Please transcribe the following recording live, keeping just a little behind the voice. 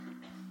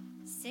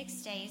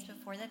6 days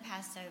before the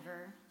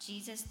Passover,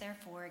 Jesus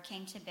therefore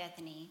came to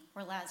Bethany,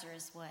 where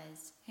Lazarus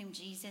was, whom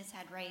Jesus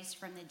had raised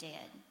from the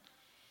dead.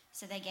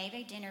 So they gave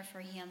a dinner for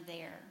him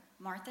there.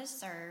 Martha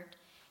served,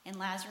 and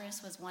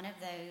Lazarus was one of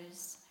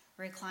those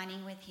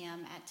reclining with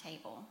him at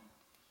table.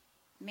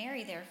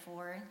 Mary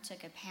therefore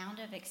took a pound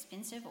of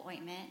expensive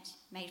ointment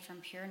made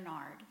from pure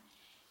nard,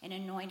 and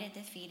anointed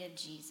the feet of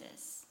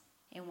Jesus,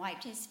 and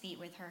wiped his feet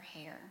with her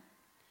hair.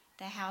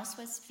 The house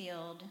was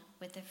filled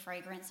with the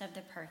fragrance of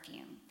the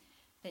perfume.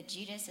 But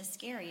Judas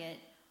Iscariot,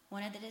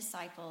 one of the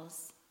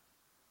disciples,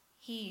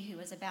 he who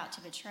was about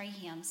to betray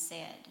him,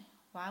 said,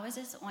 "Why was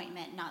this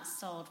ointment not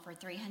sold for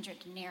 300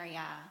 denarii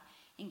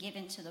and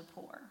given to the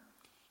poor?"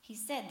 He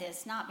said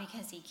this not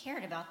because he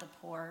cared about the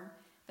poor,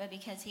 but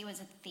because he was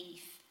a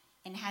thief,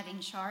 and having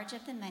charge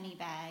of the money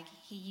bag,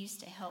 he used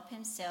to help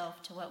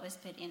himself to what was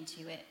put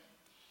into it.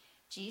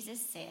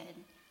 Jesus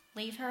said,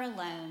 "Leave her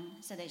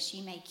alone so that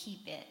she may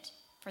keep it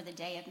for the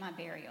day of my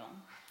burial.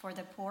 For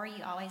the poor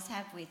you always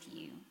have with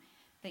you,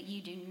 but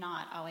you do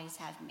not always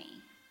have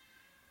me."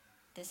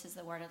 This is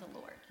the word of the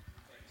Lord.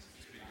 Thanks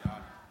be to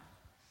God.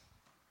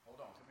 Hold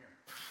on,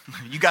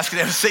 come here. You guys can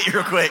have a seat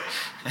real quick.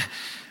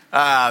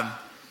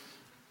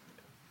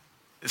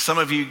 Some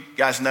of you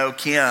guys know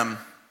Kim.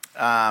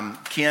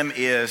 Kim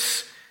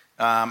is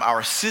our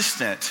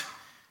assistant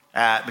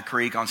at the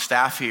Creek on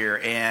staff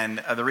here, and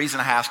the reason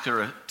I asked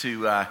her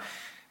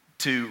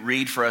to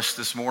read for us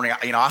this morning,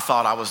 I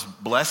thought I was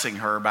blessing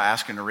her by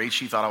asking her to read.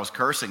 She thought I was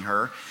cursing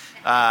her.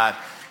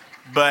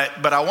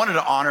 But I wanted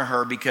to honor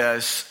her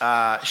because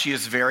she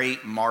is very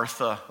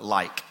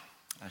Martha-like.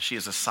 She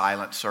is a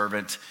silent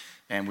servant,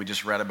 and we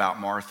just read about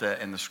Martha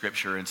in the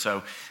scripture. And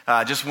so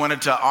just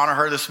wanted to honor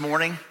her this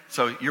morning.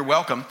 So you're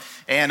welcome.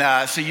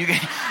 And so you can,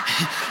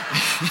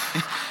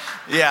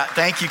 yeah,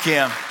 thank you,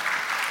 Kim.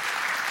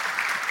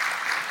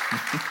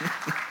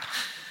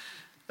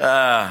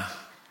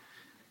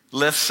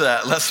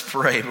 Let's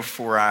pray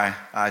before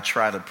I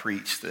try to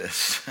preach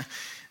this.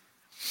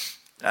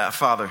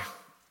 Father,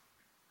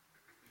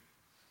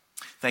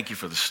 thank you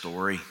for the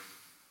story.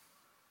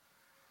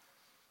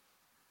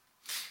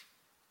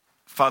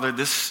 Father,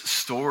 this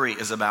story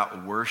is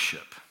about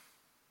worship.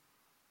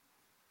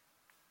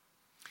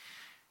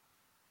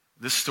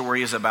 This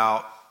story is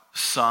about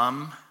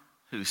some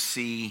who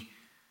see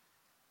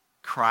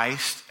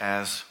Christ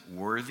as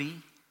worthy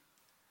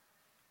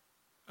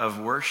of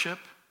worship,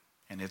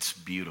 and it's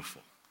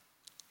beautiful.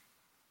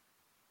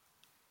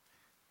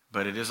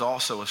 But it is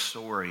also a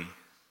story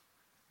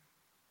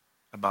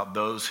about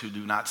those who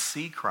do not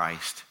see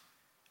Christ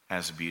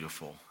as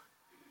beautiful.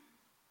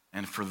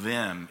 And for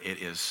them,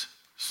 it is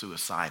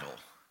suicidal.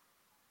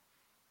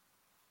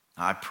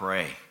 I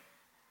pray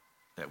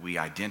that we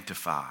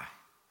identify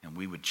and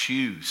we would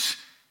choose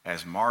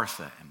as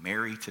Martha and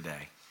Mary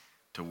today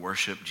to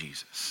worship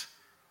Jesus.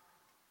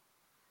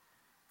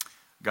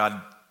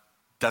 God,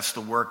 that's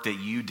the work that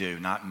you do,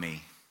 not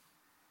me.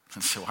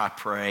 And so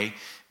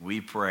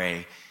we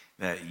pray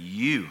that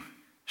you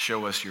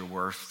show us your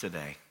worth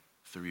today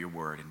through your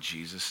word. In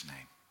Jesus'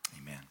 name,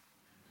 amen.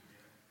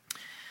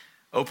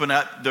 Open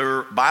up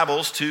their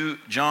Bibles to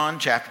John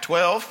chapter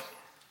 12.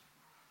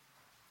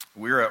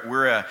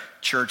 We're a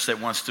church that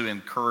wants to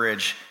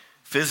encourage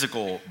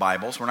physical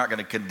Bibles. We're not going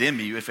to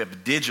condemn you if you have a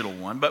digital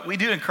one, but we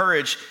do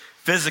encourage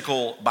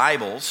physical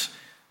Bibles.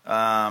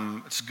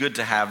 It's good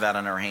to have that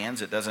in our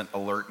hands. It doesn't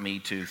alert me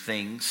to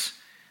things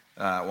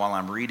while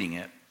I'm reading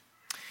it.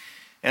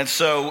 And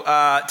so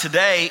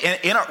today,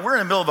 we're in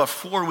the middle of a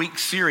 4-week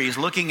series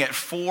looking at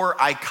 4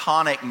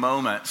 iconic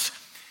moments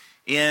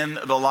in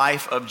the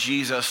life of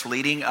Jesus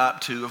leading up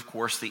to, of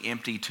course, the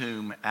empty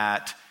tomb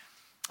at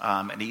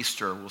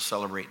Easter. We'll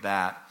celebrate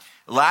that.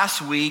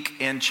 Last week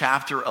in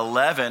chapter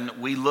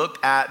 11, we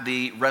looked at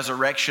the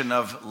resurrection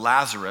of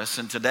Lazarus.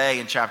 And today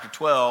in chapter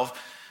 12,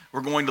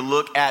 we're going to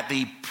look at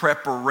the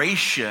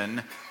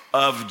preparation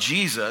of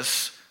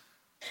Jesus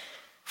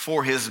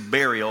for his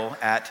burial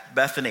at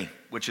Bethany,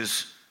 which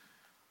is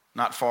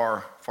not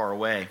far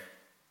away.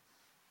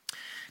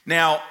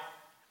 Now,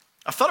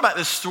 I've thought about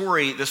this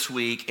story this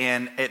week,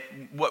 and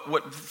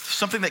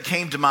something that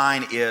came to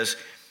mind is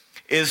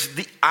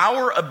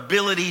our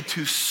ability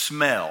to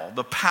smell,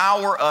 the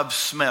power of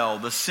smell,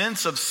 the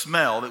sense of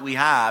smell that we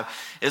have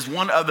is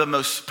one of the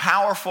most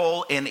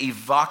powerful and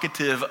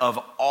evocative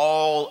of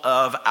all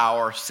of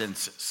our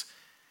senses.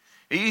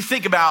 You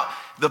think about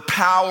the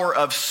power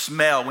of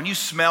smell. When you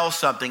smell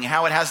something,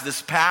 how it has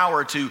this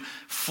power to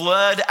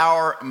flood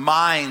our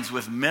minds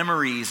with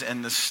memories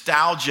and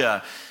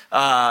nostalgia,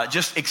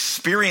 just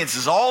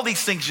experiences. All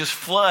these things just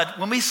flood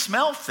when we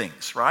smell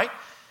things, right?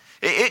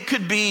 It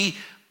could be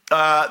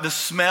the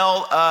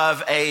smell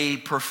of a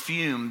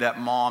perfume that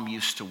mom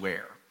used to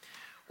wear,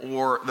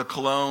 or the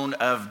cologne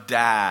of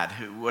dad,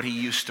 what he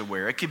used to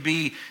wear. It could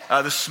be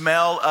the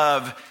smell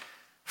of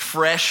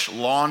fresh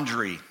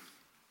laundry.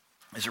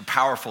 These are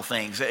powerful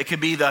things. It could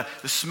be the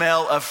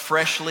smell of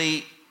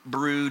freshly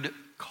brewed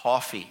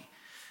coffee.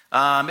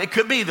 It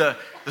could be the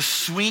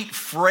sweet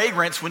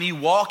fragrance when you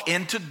walk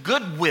into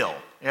Goodwill,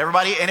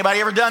 Anybody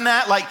ever done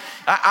that? Like,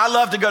 I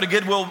love to go to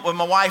Goodwill with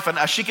my wife,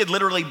 and she could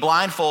literally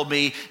blindfold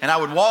me, and I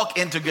would walk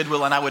into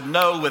Goodwill, and I would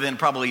know within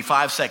probably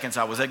 5 seconds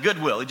I was at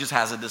Goodwill. It just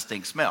has a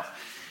distinct smell.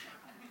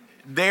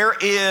 There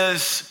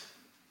is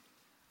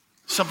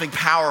something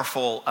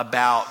powerful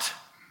about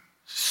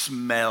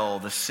smell,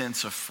 the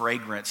sense of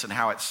fragrance, and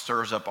how it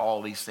stirs up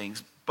all these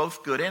things,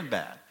 both good and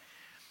bad.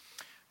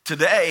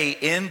 Today,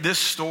 in this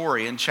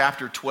story, in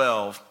chapter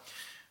 12,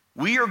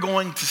 we are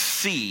going to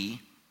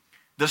see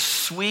the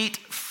sweet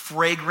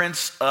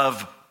fragrance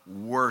of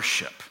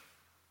worship.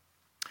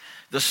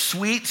 The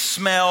sweet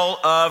smell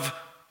of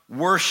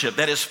worship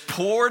that is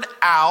poured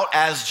out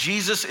as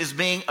Jesus is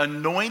being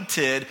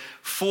anointed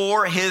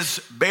for his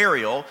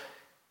burial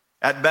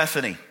at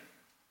Bethany.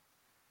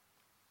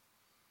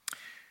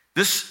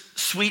 This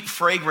sweet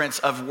fragrance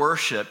of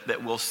worship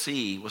that we'll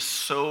see was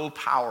so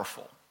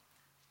powerful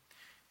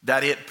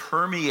that it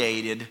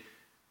permeated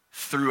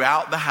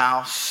throughout the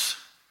house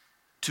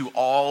to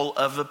all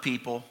of the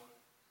people.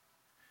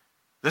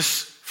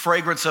 This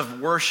fragrance of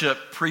worship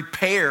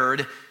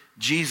prepared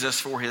Jesus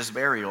for his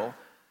burial,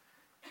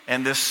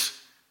 and this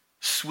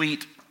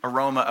sweet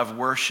aroma of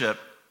worship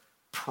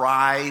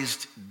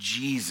prized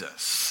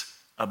Jesus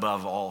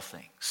above all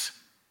things.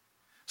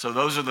 So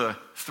those are the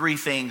three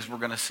things we're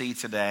going to see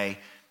today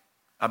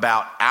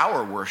about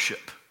our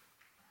worship.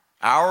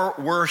 Our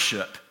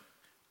worship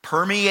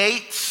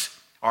permeates,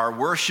 our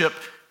worship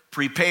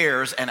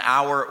prepares, and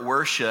our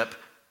worship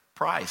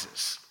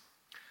prizes.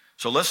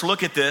 So let's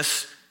look at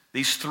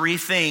these three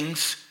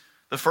things.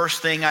 The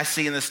first thing I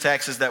see in this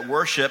text is that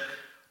worship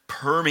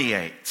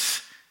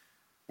permeates.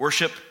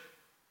 Worship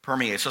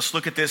permeates. Let's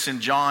look at this in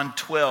John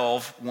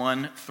 12,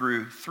 1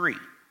 through 3.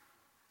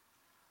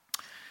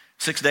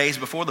 6 days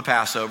before the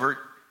Passover,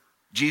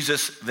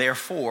 Jesus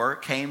therefore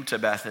came to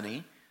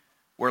Bethany,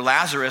 where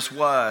Lazarus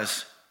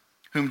was,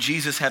 whom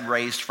Jesus had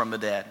raised from the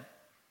dead.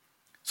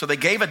 So they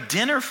gave a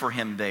dinner for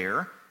him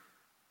there.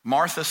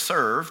 Martha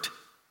served,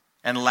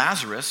 and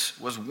Lazarus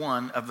was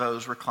one of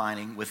those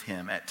reclining with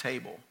him at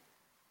table.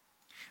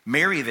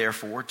 Mary,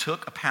 therefore,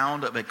 took a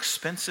pound of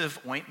expensive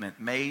ointment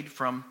made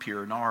from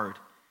pure nard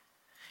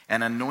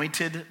and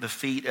anointed the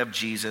feet of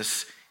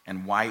Jesus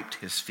and wiped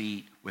his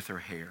feet with her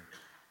hair.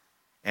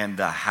 And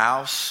the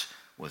house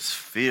was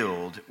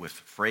filled with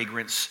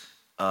fragrance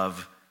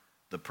of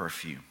the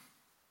perfume.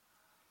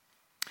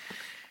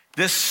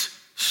 This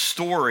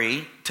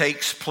story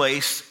takes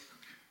place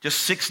just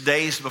 6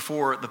 days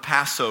before the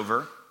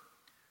Passover.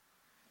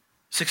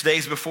 6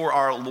 days before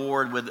our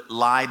Lord would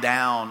lie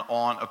down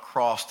on a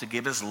cross to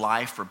give his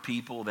life for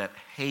people that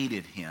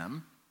hated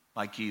him,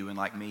 like you and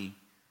like me.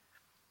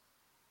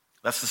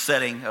 That's the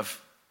setting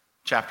of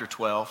chapter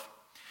 12.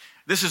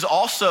 This is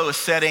also a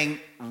setting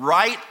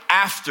right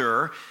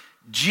after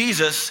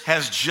Jesus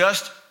has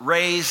just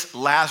raised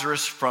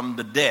Lazarus from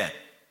the dead.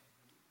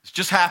 It's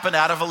just happened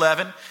out of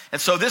 11.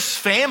 And so this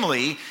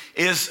family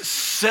is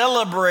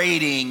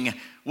celebrating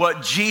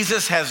what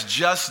Jesus has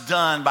just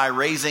done by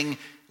raising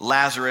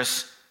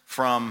Lazarus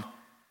from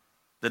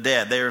the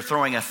dead. They're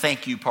throwing a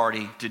thank you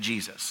party to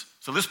Jesus.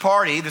 So this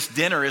party, this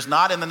dinner, is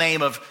not in the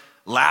name of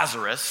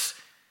Lazarus.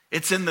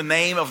 It's in the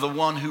name of the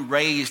one who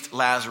raised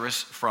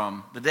Lazarus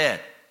from the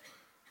dead.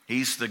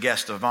 He's the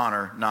guest of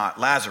honor, not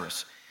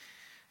Lazarus.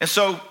 And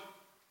so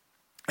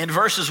in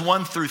verses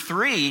 1 through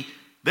 3,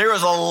 there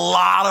is a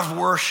lot of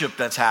worship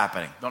that's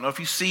happening. Don't know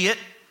if you see it.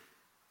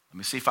 Let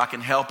me see if I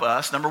can help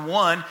us. Number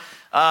one,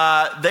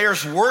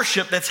 there's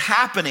worship that's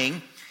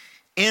happening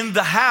in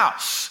the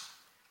house.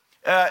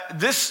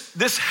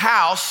 This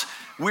house,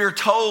 we're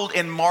told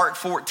in Mark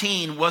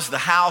 14, was the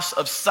house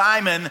of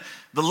Simon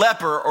the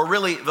leper, or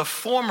really the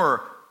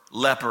former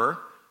leper.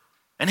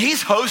 And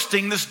he's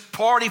hosting this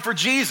party for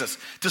Jesus,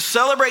 to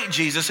celebrate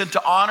Jesus and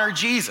to honor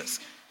Jesus.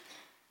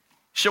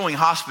 Showing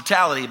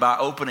hospitality by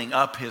opening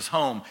up his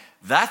home.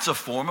 That's a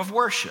form of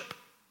worship.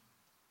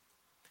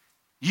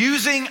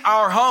 Using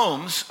our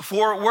homes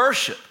for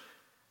worship.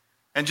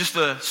 And just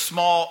a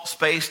small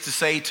space to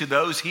say to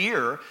those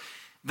here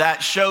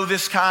that show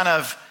this kind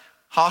of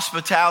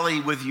hospitality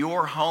with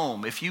your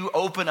home. If you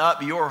open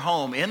up your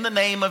home in the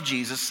name of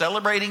Jesus,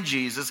 celebrating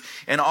Jesus,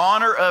 in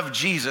honor of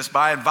Jesus,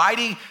 by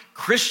inviting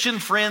Christian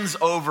friends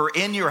over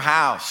in your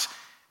house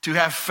to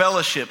have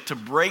fellowship, to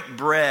break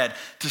bread,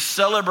 to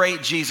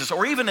celebrate Jesus,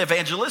 or even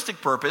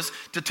evangelistic purpose,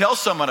 to tell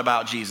someone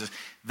about Jesus,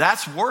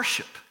 that's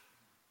worship.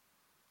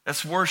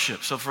 That's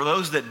worship. So for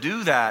those that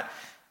do that,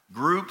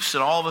 groups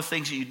and all the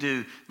things that you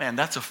do, man,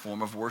 that's a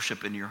form of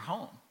worship in your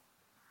home.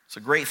 It's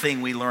a great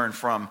thing we learn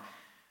from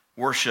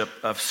worship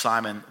of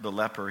Simon the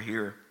leper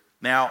here.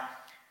 Now,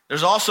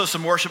 there's also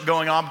some worship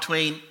going on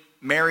between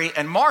Mary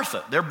and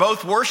Martha. They're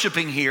both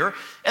worshiping here,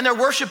 and they're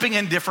worshiping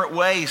in different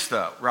ways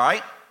though,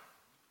 right?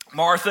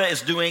 Martha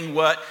is doing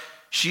what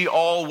she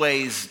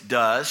always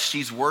does.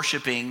 She's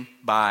worshiping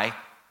by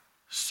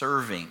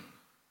serving.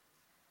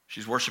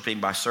 She's worshiping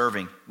by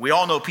serving. We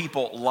all know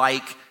people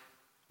like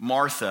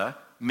Martha,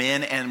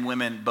 men and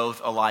women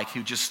both alike,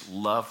 who just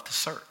love to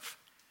serve.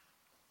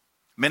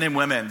 Men and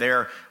women,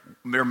 they're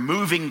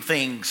moving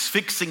things,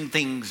 fixing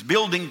things,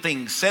 building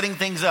things, setting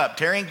things up,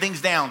 tearing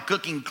things down,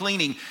 cooking,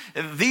 cleaning.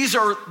 These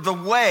are the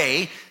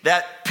way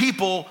that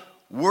people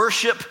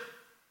worship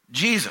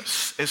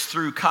Jesus, is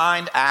through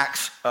kind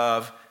acts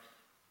of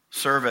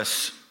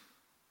service.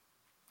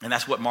 And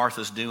that's what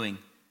Martha's doing.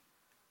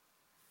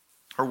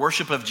 Her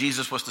worship of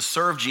Jesus was to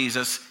serve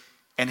Jesus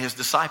and his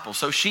disciples.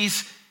 So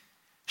she's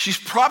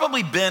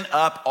probably been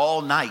up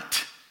all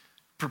night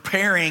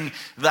preparing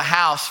the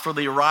house for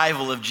the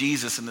arrival of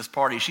Jesus in this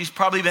party. She's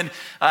probably been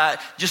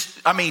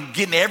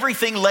getting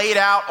everything laid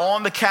out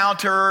on the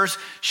counters.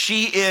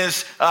 She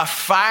is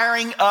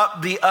firing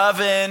up the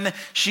oven.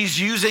 She's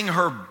using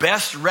her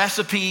best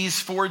recipes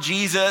for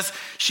Jesus.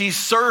 She's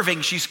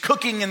serving. She's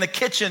cooking in the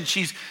kitchen.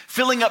 She's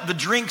filling up the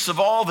drinks of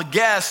all the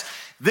guests.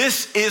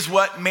 This is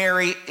what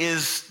Mary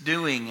is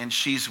doing, and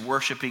she's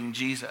worshiping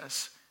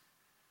Jesus.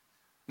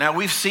 Now,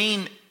 we've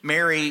seen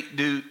Mary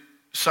do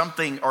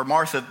something, or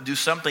Martha do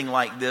something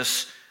like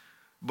this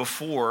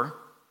before.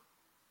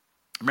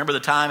 Remember the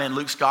time in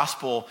Luke's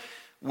gospel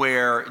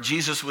where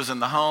Jesus was in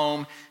the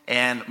home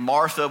and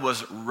Martha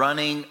was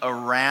running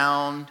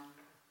around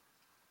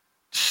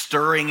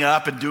stirring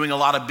up and doing a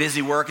lot of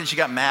busy work, and she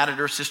got mad at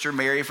her sister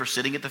Mary for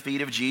sitting at the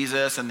feet of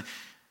Jesus, and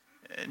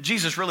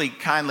Jesus really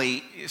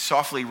kindly,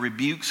 softly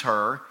rebukes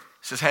her,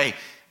 says, hey,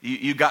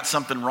 you got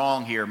something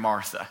wrong here,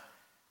 Martha.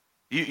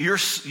 You're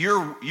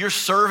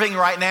serving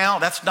right now.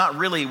 That's not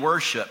really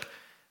worship,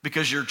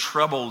 because you're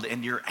troubled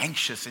and you're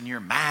anxious and you're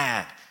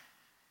mad.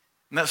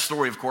 And that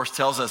story, of course,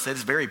 tells us that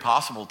it's very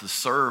possible to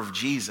serve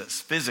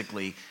Jesus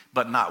physically,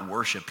 but not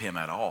worship him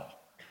at all.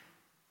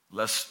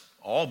 Let's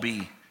all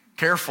be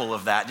careful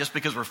of that. Just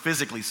because we're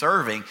physically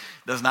serving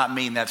does not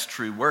mean that's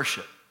true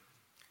worship.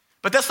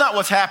 But that's not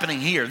what's happening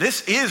here.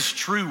 This is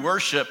true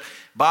worship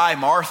by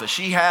Martha.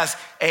 She has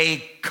a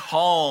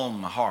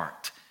calm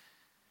heart.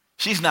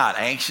 She's not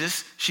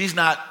anxious. She's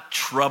not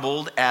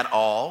troubled at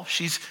all.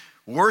 She's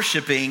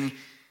worshiping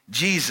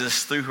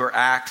Jesus through her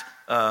act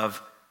of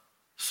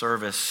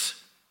service.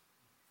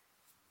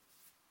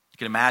 You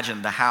can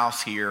imagine the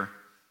house here,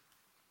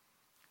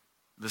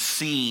 the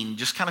scene.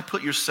 Just kind of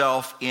put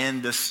yourself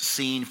in this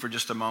scene for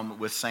just a moment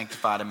with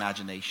sanctified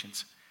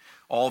imaginations.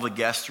 All the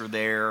guests are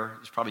there.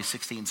 It's probably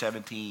 16,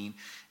 17,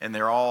 and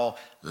they're all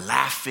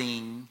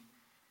laughing,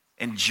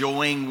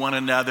 enjoying one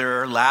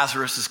another.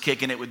 Lazarus is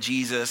kicking it with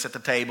Jesus at the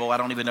table. I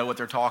don't even know what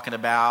they're talking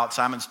about.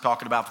 Simon's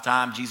talking about the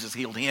time Jesus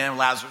healed him.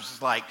 Lazarus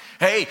is like,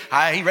 hey,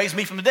 he raised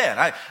me from the dead.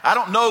 I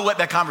don't know what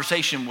that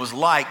conversation was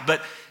like,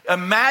 but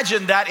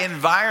imagine that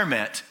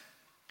environment.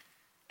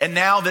 And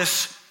now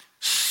this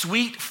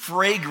sweet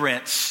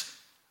fragrance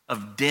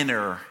of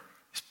dinner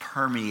is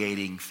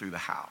permeating through the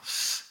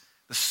house.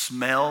 The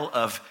smell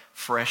of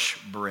fresh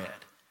bread.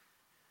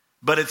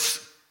 But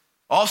it's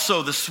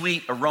also the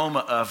sweet aroma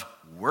of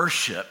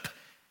worship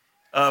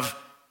of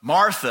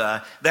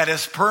Martha that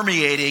is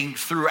permeating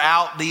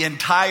throughout the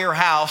entire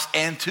house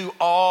and to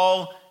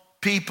all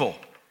people.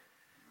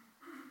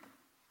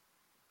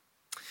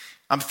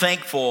 I'm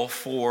thankful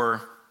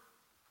for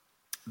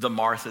the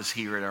Marthas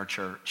here at our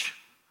church.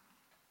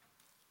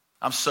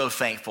 I'm so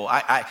thankful.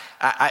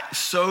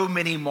 So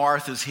many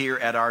Marthas here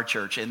at our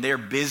church, and they're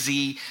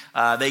busy.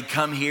 They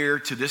come here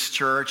to this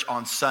church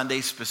on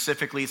Sunday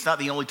specifically. It's not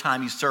the only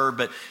time you serve,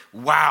 but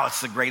wow,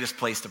 it's the greatest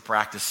place to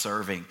practice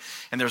serving.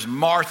 And there's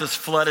Marthas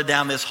flooded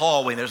down this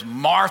hallway. There's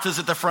Marthas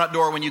at the front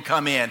door when you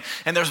come in.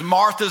 And there's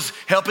Marthas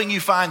helping you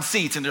find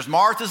seats. And there's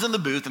Marthas in the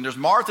booth. And there's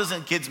Marthas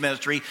in kids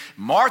ministry,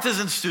 Marthas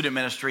in student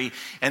ministry.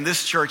 And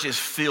this church is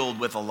filled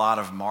with a lot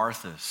of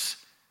Marthas.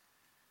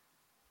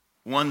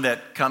 One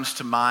that comes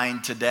to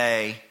mind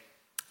today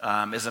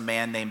is a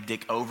man named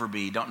Dick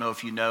Overby. Don't know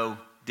if you know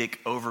Dick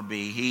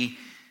Overby. He,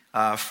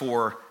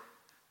 for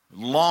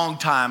long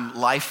time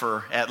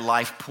lifer at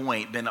Life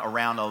Point, been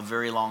around a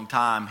very long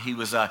time. He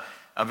was a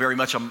very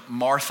much a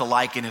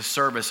Martha-like in his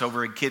service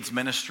over in kids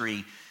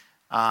ministry,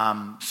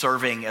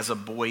 serving as a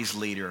boys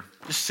leader.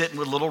 Just sitting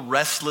with little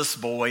restless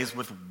boys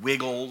with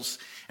wiggles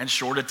and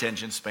short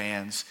attention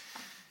spans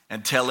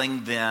and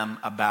telling them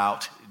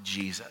about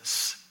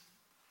Jesus.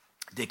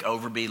 Dick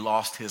Overby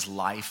lost his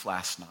life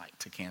last night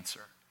to cancer.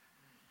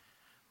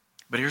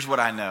 But here's what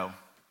I know.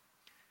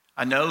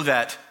 I know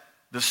that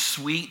the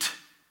sweet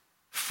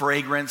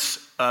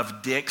fragrance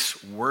of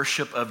Dick's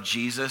worship of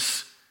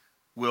Jesus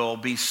will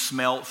be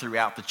smelt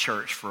throughout the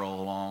church for a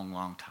long,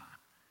 long time.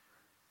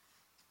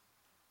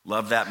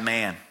 Love that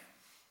man.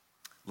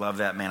 Love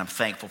that man. I'm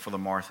thankful for the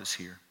Marthas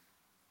here.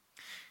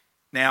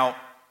 Now,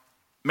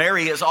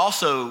 Mary is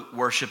also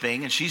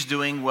worshiping, and she's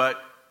doing what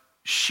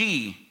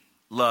she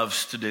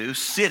loves to do,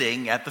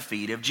 sitting at the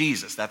feet of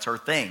Jesus. That's her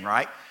thing,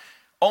 right?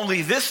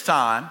 Only this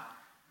time,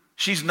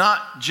 she's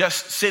not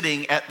just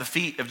sitting at the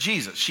feet of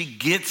Jesus. She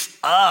gets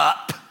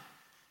up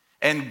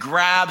and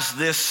grabs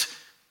this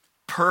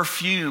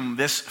perfume,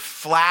 this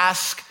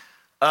flask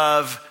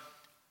of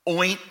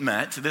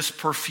ointment, this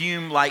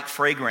perfume-like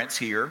fragrance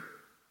here,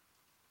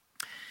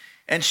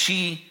 and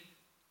she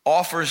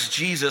offers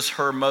Jesus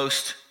her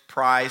most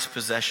prized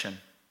possession.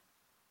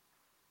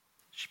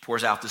 She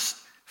pours out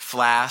this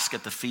flask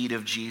at the feet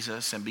of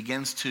Jesus and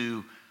begins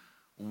to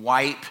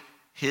wipe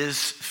his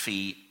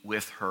feet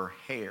with her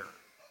hair.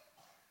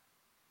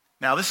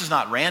 Now, this is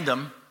not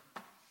random.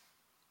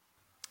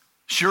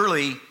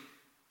 Surely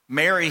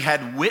Mary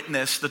had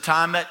witnessed the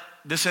time that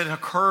this had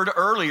occurred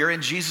earlier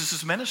in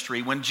Jesus'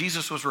 ministry. When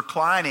Jesus was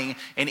reclining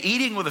and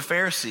eating with a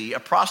Pharisee, a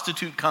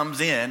prostitute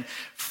comes in,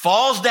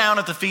 falls down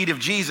at the feet of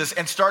Jesus,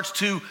 and starts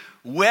to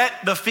wet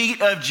the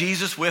feet of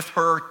Jesus with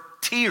her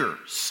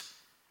tears.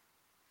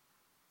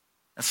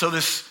 And so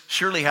this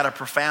surely had a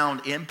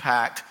profound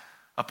impact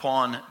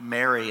upon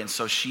Mary. And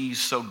so she's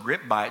so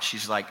gripped by it,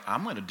 she's like,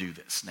 I'm going to do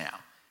this now.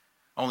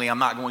 Only I'm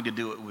not going to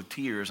do it with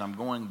tears. I'm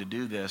going to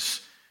do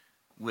this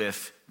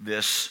with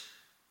this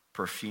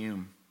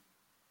perfume.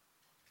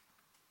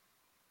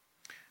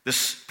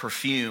 This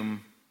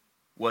perfume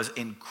was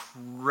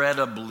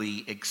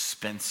incredibly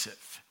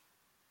expensive.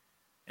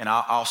 And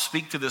I'll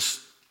speak to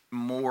this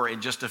more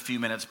in just a few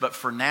minutes, but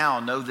for now,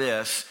 know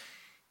this: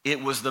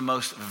 it was the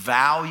most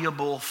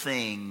valuable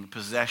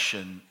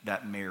possession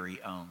that Mary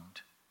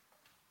owned.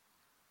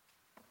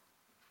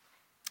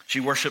 She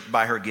worshiped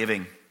by her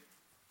giving.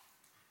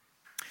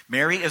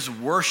 Mary is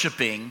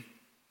worshiping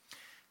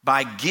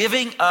by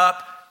giving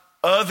up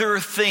other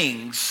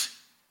things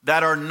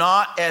that are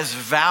not as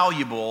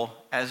valuable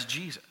as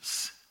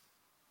Jesus.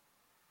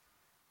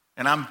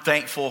 And I'm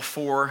thankful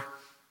for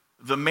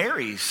the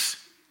Marys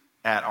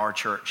at our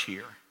church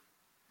here.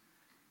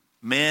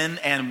 Men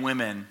and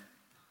women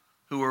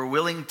who are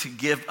willing to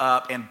give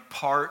up and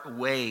part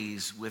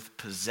ways with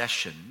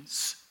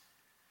possessions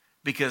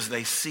because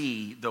they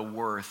see the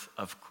worth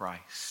of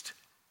Christ.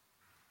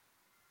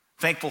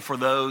 Thankful for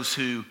those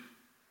who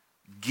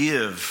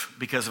give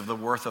because of the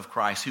worth of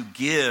Christ, who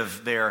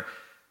give their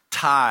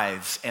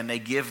tithes and they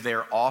give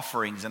their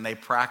offerings and they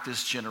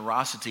practice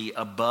generosity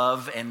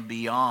above and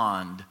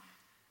beyond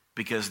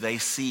because they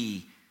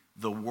see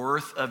the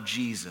worth of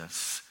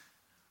Jesus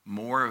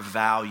more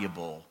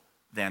valuable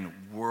than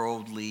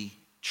worldly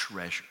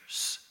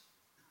treasures.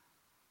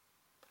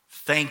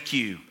 Thank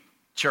you,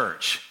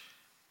 church,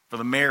 for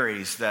the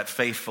Marys that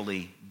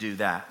faithfully do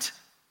that.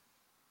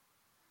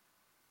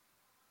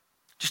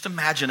 Just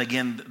imagine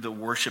again the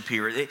worship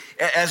here.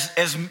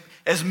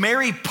 As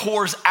Mary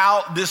pours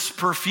out this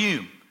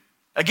perfume,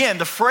 again,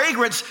 the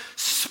fragrance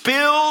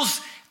spills,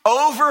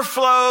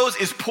 overflows,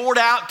 is poured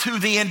out to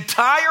the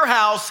entire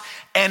house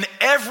and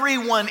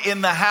everyone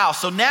in the house.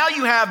 So now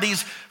you have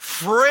these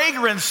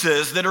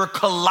fragrances that are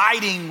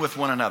colliding with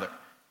one another.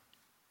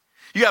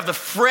 You have the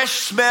fresh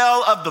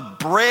smell of the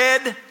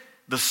bread,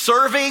 the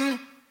serving.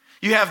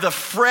 You have the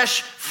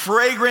fresh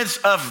fragrance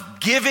of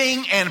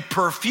giving and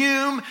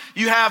perfume.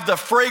 You have the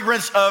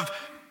fragrance of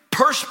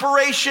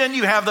perspiration.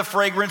 You have the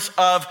fragrance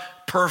of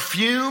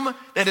perfume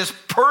that is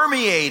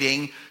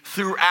permeating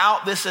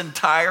throughout this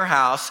entire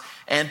house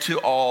and to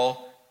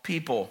all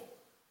people.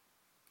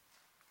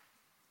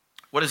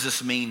 What does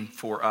this mean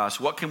for us?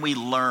 What can we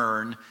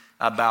learn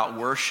about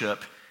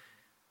worship?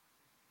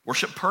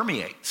 Worship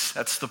permeates.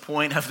 That's the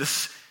point of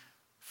this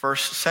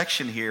first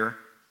section here.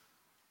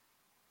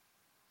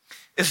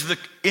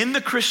 In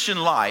the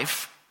Christian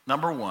life,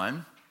 number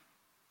one,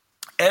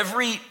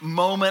 every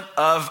moment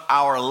of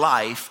our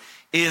life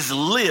is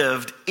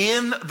lived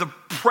in the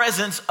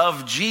presence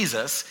of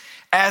Jesus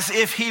as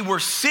if he were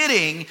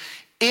sitting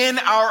in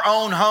our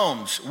own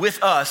homes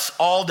with us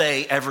all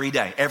day, every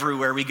day,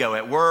 everywhere we go,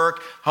 at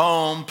work,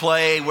 home,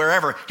 play,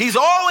 wherever. He's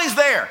always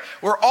there.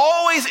 We're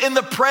always in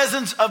the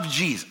presence of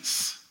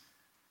Jesus.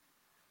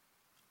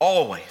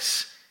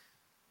 Always.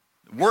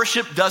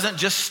 Worship doesn't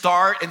just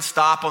start and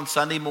stop on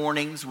Sunday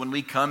mornings when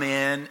we come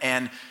in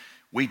and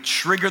we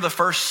trigger the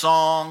first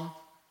song.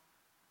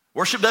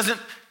 Worship doesn't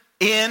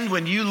end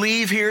when you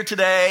leave here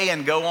today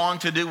and go on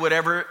to do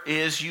whatever it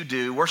is you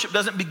do. Worship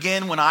doesn't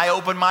begin when I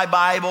open my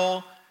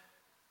Bible.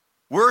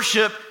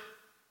 Worship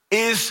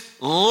is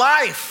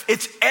life.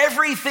 It's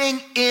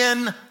everything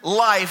in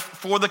life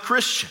for the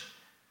Christian.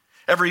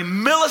 Every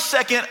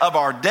millisecond of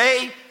our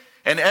day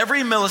and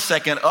every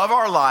millisecond of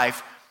our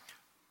life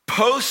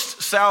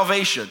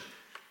post-salvation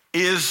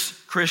is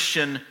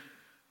Christian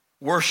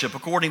worship.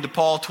 According to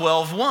Paul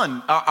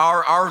 12:1,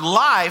 our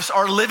lives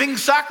are living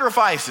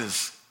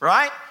sacrifices,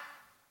 right?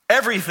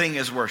 Everything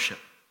is worship.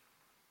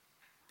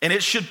 And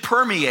it should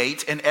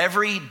permeate in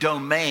every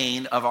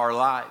domain of our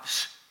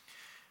lives.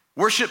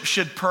 Worship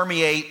should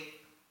permeate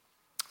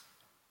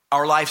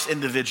our lives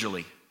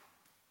individually.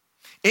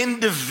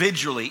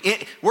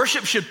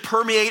 Worship should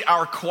permeate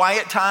our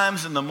quiet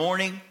times in the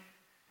morning,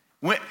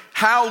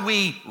 how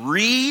we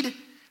read,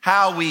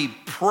 how we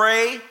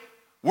pray.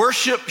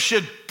 Worship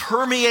should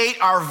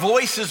permeate our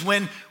voices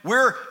when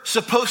we're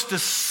supposed to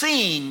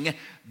sing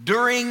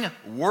during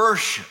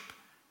worship,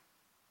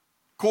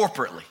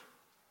 corporately.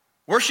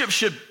 Worship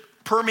should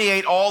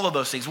permeate all of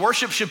those things.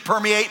 Worship should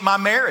permeate my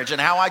marriage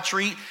and how I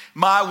treat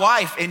my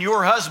wife and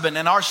your husband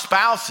and our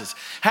spouses.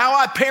 How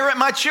I parent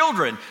my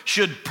children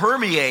should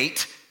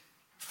permeate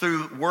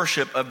through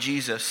worship of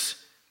Jesus.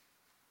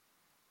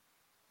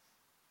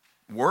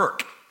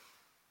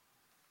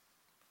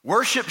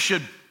 Worship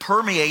should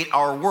permeate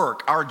our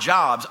work, our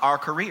jobs, our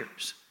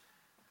careers.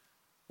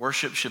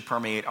 Worship should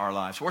permeate our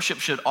lives. Worship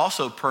should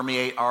also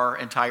permeate our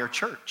entire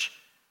church.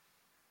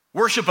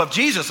 Worship of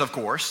Jesus, of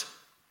course.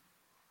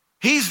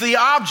 He's the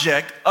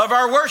object of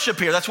our worship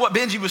here. That's what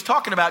Benji was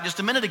talking about just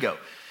a minute ago.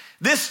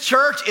 This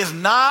church is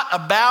not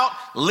about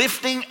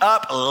lifting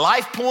up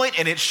Life Point,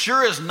 and it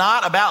sure is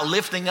not about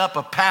lifting up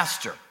a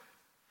pastor.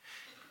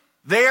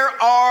 There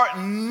are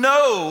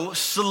no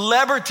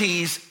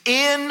celebrities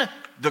in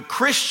the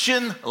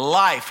Christian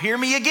life. Hear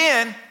me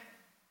again.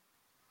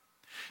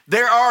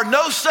 There are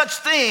no such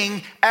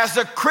thing as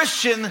a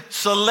Christian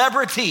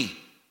celebrity.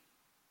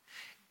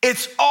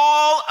 It's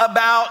all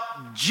about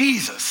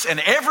Jesus, and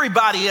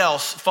everybody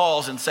else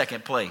falls in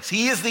second place.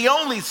 He is the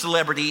only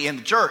celebrity in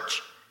the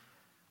church.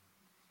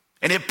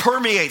 And it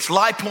permeates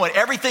Life Point.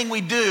 Everything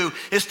we do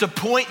is to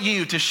point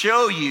you, to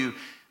show you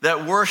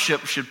that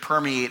worship should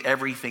permeate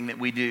everything that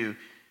we do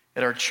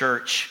at our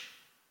church.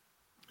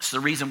 It's the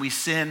reason we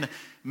send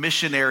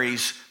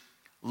missionaries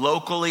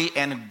locally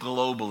and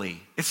globally.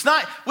 It's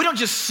not, we don't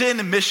just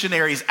send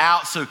missionaries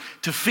out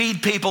to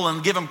feed people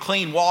and give them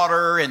clean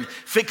water and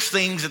fix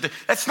things.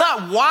 That's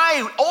not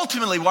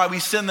ultimately why we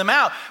send them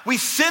out. We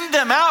send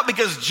them out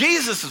because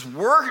Jesus is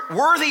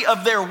worthy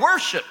of their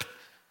worship.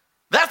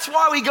 That's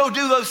why we go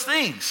do those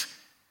things.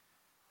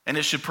 And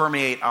it should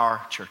permeate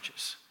our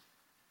churches.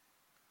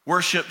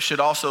 Worship should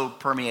also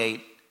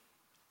permeate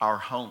our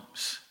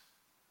homes.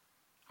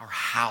 Our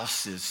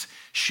houses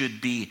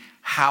should be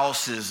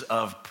houses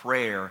of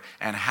prayer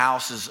and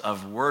houses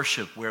of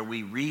worship where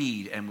we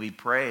read and we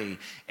pray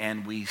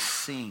and we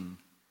sing.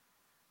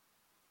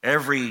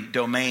 Every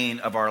domain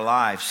of our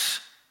lives.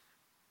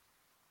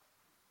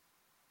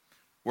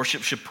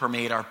 Worship should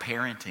permeate our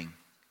parenting.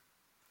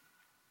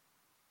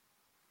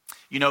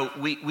 You know,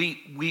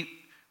 we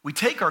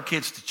take our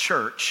kids to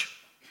church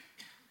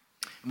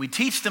and we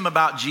teach them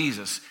about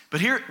Jesus.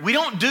 But here, we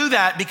don't do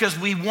that because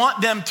we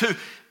want them to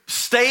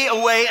stay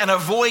away and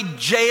avoid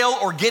jail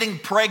or getting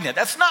pregnant.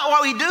 That's not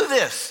why we do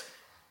this.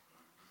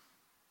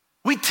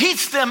 We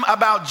teach them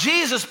about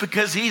Jesus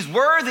because he's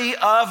worthy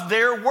of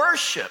their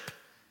worship.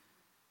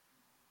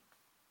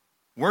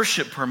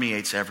 Worship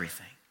permeates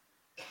everything.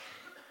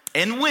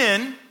 And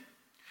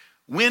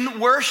when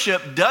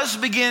worship does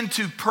begin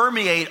to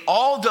permeate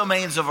all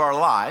domains of our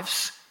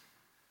lives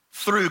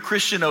through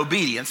Christian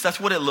obedience, that's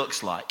what it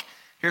looks like.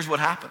 Here's what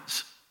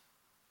happens.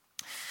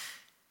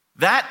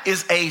 That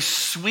is a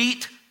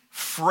sweet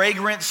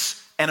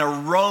fragrance and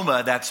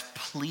aroma that's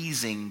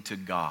pleasing to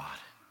God.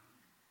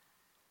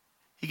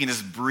 You can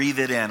just breathe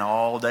it in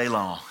all day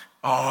long.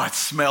 Oh, it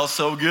smells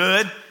so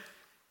good.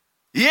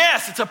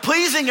 Yes, it's a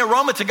pleasing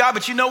aroma to God,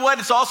 but you know what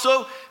it's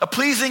also a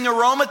pleasing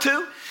aroma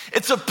to?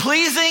 It's a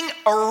pleasing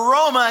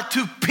aroma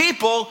to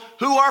people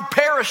who are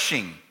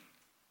perishing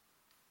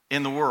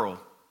in the world.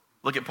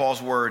 Look at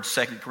Paul's words,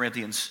 2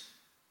 Corinthians.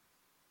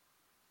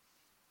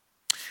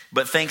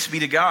 But thanks be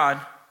to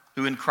God,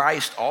 who in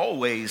Christ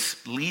always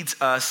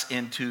leads us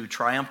into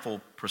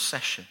triumphal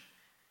procession.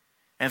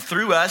 And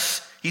through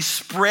us, he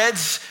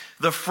spreads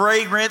the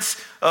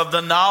fragrance of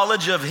the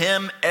knowledge of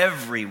him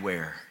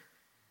everywhere.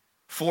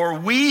 For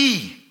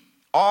we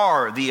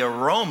are the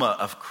aroma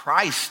of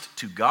Christ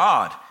to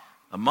God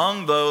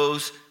among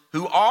those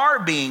who are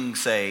being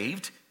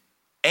saved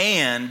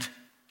and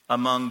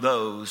among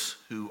those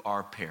who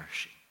are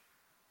perishing.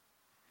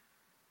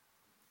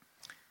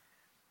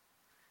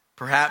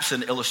 Perhaps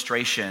an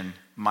illustration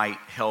might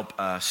help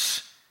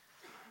us.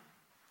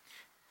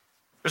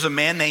 There's a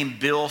man named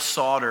Bill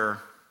Sauter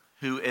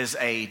who is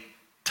a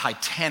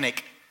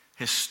Titanic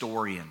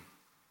historian.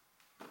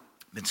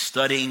 Been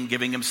studying,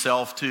 giving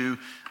himself to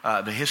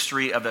the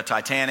history of the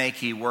Titanic.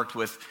 He worked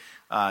with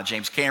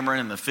James Cameron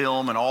in the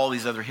film and all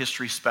these other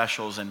history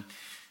specials. And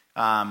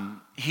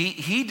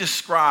he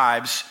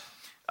describes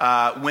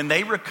when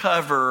they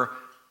recover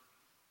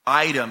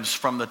items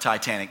from the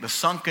Titanic, the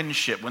sunken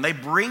ship, when they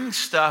bring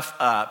stuff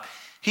up,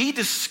 he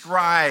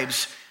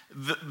describes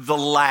the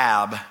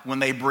lab when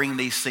they bring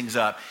these things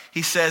up.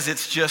 He says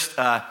it's just,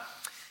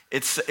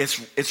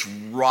 it's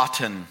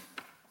rotten.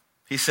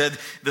 He said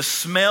the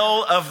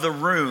smell of the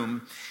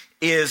room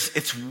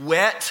it's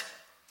wet,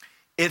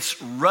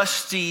 it's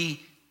rusty,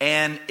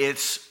 and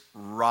it's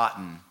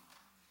rotten.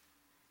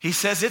 He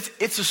says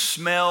it's a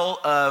smell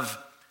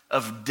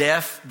of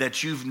death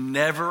that you've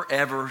never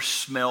ever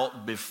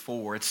smelt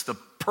before. It's the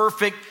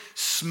perfect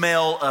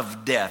smell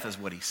of death is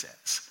what he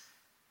says.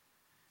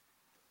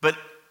 But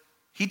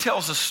he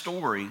tells a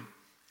story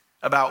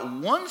about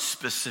one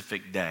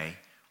specific day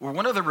where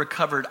one of the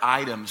recovered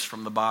items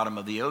from the bottom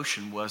of the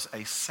ocean was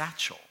a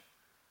satchel,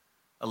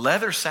 a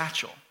leather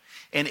satchel.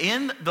 And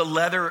in the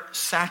leather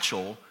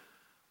satchel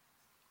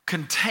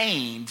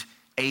contained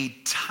a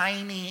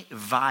tiny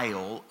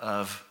vial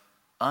of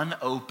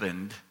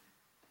unopened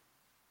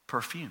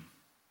perfume.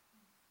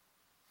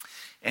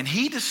 And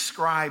he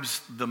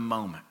describes the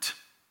moment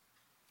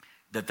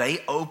that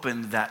they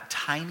opened that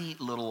tiny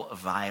little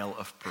vial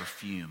of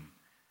perfume.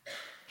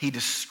 He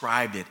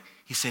described it.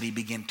 He said he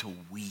began to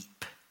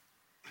weep.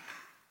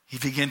 He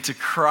began to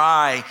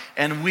cry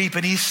and weep,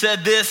 and he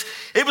said this: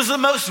 it was the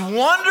most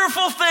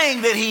wonderful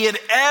thing that he had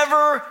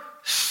ever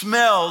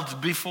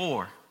smelled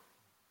before.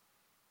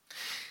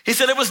 He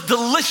said it was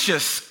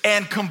delicious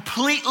and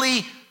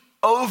completely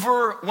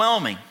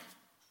overwhelming.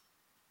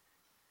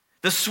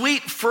 The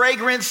sweet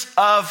fragrance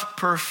of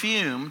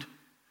perfume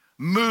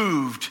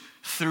moved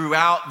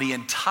throughout the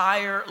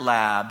entire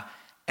lab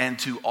and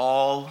to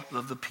all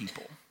of the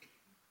people.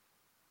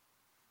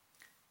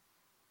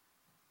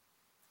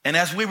 And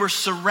as we were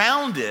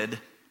surrounded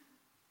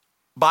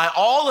by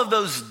all of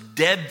those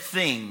dead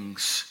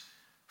things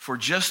for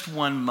just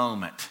one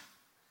moment,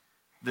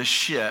 the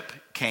ship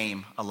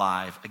came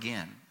alive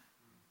again.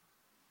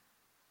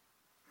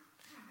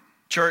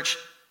 Church,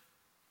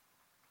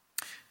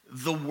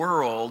 the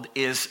world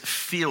is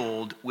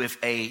filled with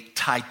a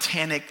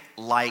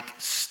Titanic-like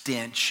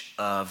stench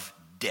of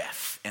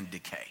death and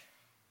decay.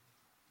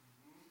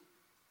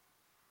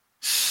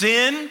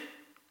 Sin,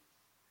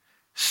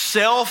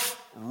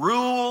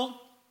 self-rule,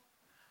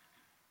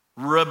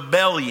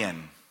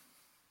 rebellion,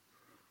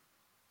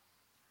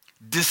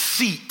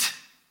 deceit,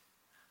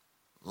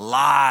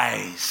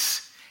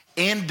 lies,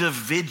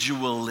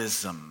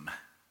 individualism,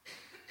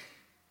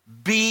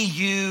 be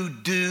you,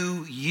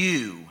 do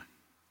you.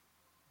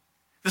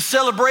 The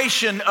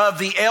celebration of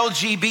the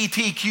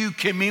LGBTQ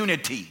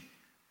community,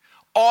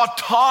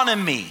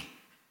 autonomy,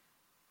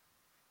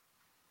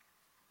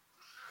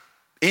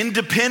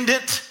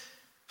 independent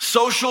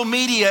social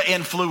media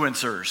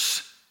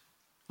influencers.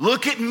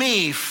 Look at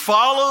me,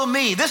 follow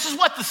me. This is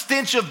what the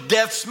stench of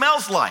death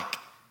smells like.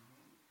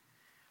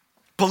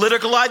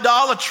 Political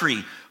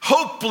idolatry,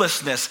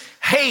 hopelessness,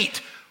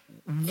 hate,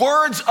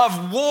 words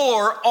of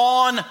war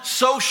on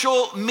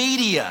social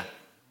media.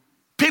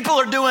 People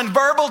are doing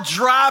verbal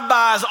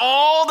drive-bys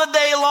all the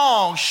day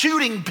long,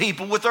 shooting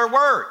people with their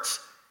words.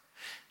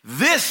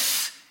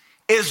 This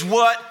is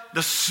what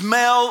the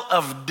smell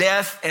of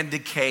death and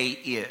decay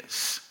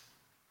is.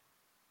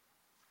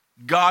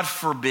 God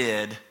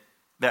forbid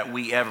that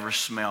we ever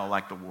smell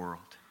like the world.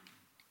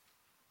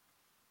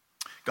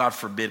 God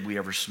forbid we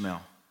ever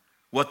smell.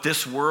 What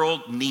this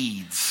world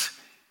needs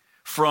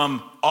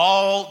from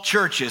all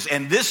churches,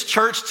 and this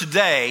church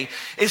today,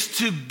 is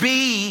to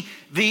be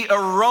the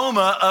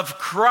aroma of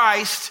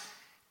Christ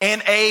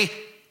in a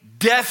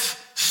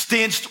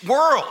death-stenched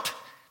world.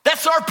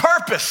 That's our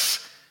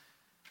purpose.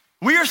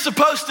 We are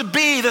supposed to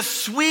be the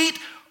sweet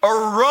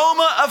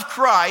aroma of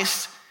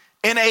Christ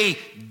in a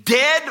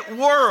dead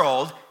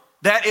world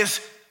that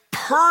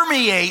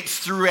permeates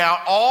throughout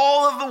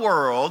all of the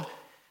world,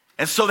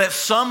 and so that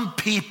some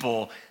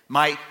people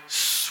might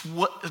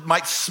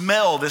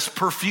smell this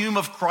perfume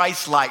of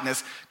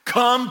Christ-likeness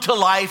come to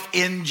life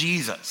in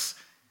Jesus.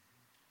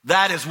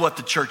 That is what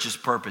the church's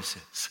purpose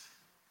is.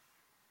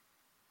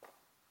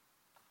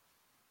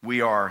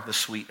 We are the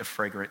sweet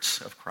fragrance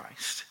of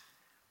Christ.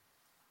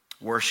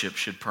 Worship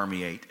should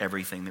permeate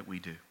everything that we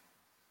do.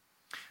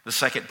 The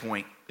second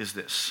point is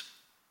this: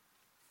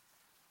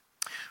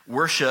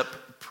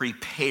 worship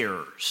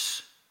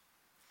prepares.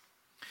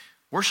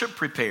 Worship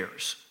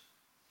prepares.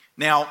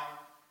 Now,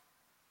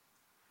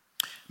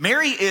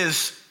 Mary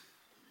is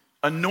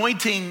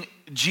anointing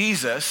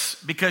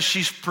Jesus because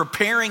she's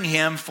preparing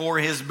him for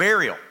his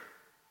burial.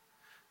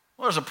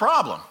 Well, there's a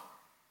problem.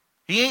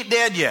 He ain't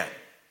dead yet,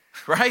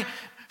 right?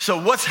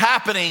 So what's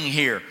happening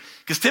here?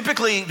 Because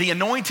typically the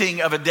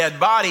anointing of a dead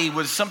body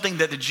was something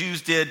that the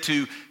Jews did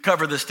to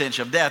cover the stench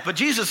of death. But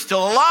Jesus is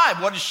still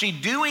alive. What is she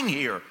doing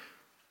here?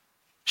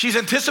 She's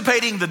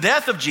anticipating the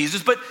death of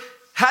Jesus, but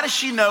how does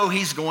she know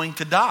he's going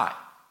to die?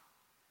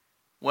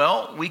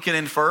 Well, we can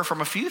infer from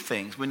a few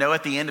things. We know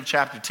at the end of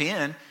chapter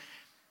 10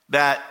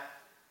 that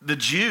the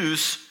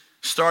Jews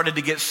started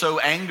to get so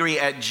angry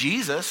at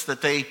Jesus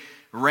that they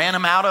ran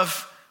him out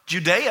of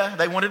Judea.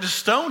 They wanted to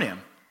stone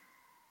him.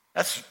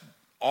 That's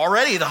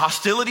already, the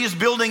hostility is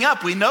building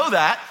up. We know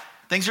that.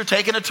 Things are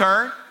taking a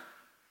turn.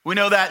 We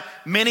know that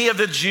many of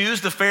the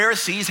Jews, the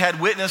Pharisees, had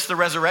witnessed the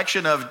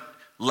resurrection of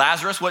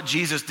Lazarus, what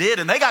Jesus did,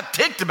 and they got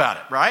ticked about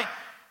it, right?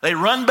 They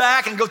run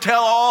back and go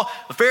tell all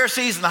the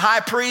Pharisees and the high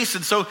priests.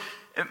 And so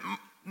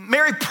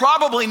Mary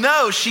probably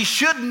knows, she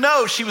should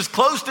know, she was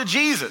close to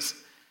Jesus.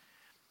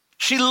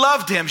 She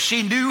loved him,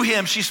 she knew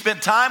him, she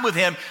spent time with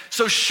him.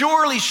 So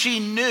surely she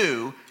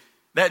knew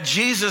that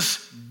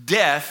Jesus'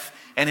 death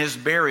and his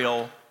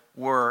burial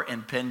were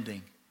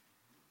impending.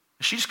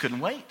 She just couldn't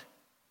wait.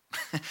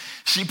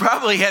 She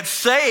probably had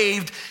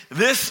saved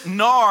this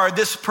nard,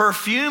 this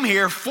perfume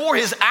here, for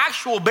his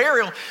actual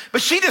burial,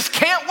 but she just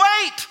can't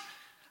wait.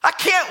 I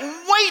can't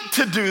wait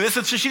to do this.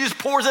 And so she just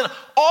pours it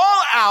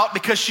all out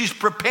because she's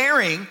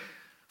preparing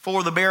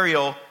for the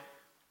burial,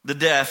 the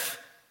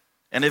death,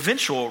 and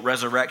eventual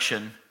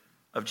resurrection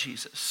of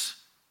Jesus.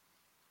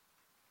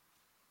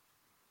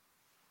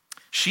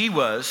 She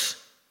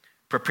was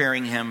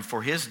preparing him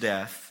for his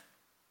death.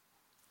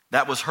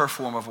 That was her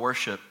form of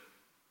worship.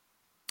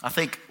 I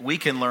think we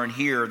can learn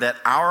here that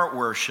our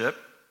worship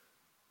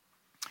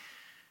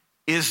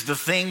is the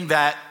thing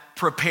that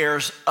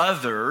prepares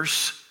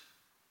others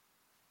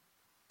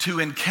to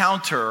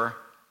encounter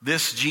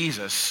this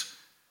Jesus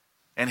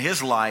and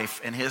his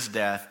life and his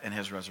death and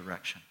his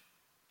resurrection.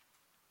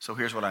 So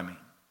here's what I mean.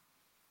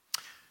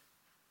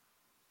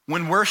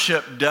 When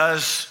worship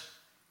does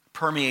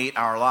permeate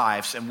our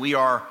lives and we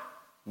are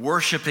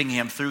worshiping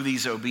him through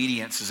these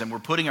obediences and we're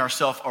putting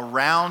ourselves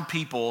around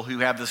people who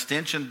have the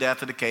stench and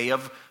death and decay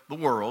of the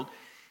world,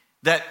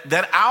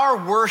 that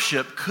our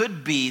worship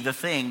could be the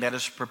thing that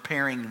is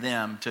preparing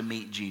them to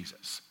meet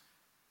Jesus.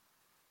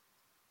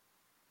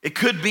 It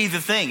could be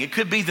the thing. It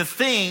could be the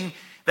thing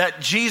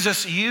that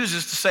Jesus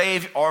uses to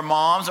save our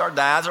moms, our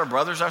dads, our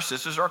brothers, our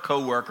sisters, our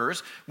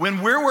co-workers.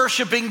 When we're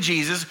worshiping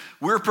Jesus,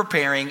 we're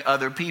preparing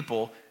other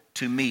people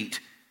to meet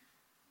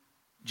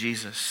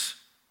Jesus.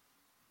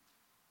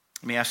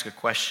 Let me ask a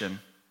question.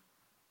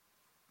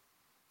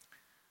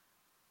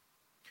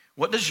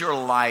 What does your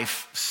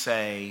life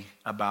say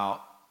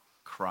about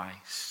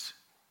Christ?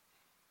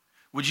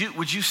 Would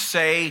you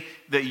say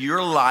that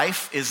your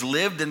life is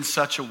lived in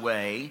such a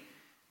way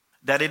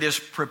that it is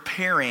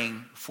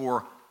preparing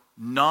for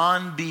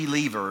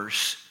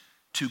non-believers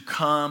to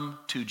come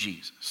to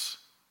Jesus?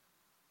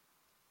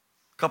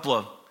 A couple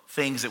of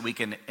things that we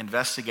can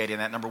investigate in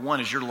that. Number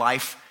one, is your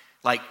life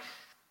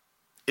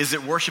is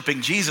it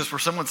worshiping Jesus where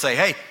someone say,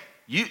 hey,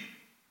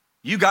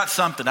 you got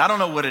something. I don't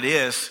know what it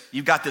is.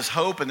 You've got this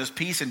hope and this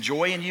peace and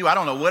joy in you. I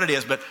don't know what it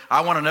is, but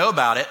I want to know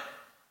about it.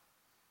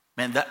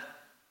 Man,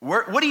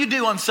 what do you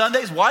do on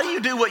Sundays? Why do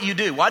you do what you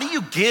do? Why do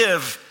you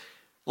give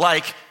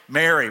like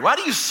Mary? Why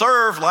do you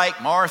serve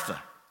like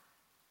Martha?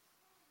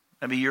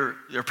 I mean,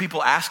 are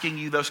people asking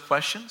you those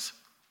questions?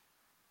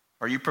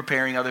 Are you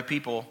preparing other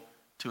people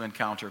to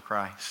encounter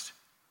Christ?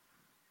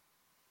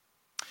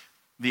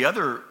 The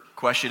other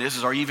question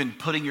is are you even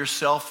putting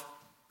yourself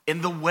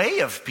in the way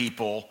of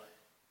people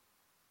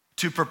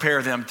to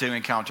prepare them to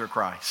encounter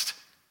Christ?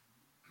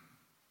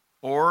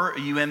 Or are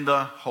you in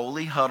the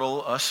holy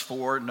huddle, us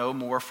four, no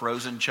more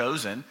frozen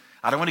chosen?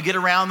 I don't want to get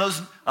around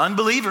those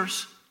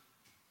unbelievers.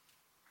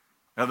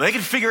 Now, they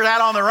can figure it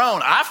out on their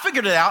own. I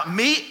figured it out.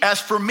 As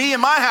for me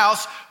and my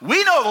house,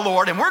 we know the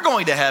Lord and we're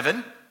going to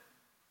heaven.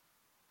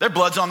 Their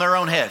blood's on their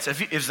own heads.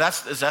 Is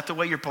that the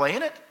way you're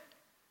playing it?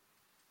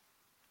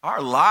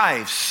 Our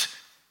lives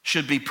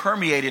should be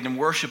permeated in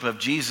worship of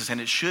Jesus, and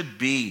it should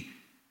be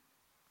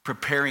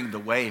preparing the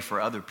way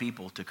for other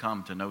people to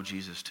come to know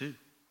Jesus too.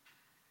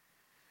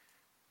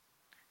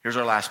 Here's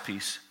our last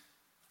piece.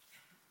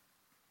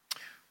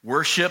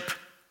 Worship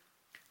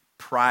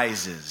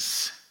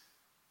prizes.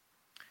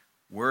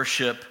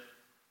 Worship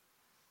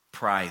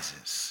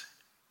prizes.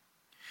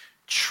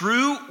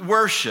 True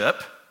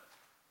worship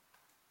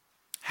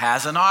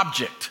has an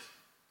object.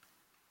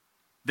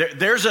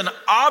 There's an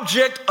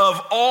object of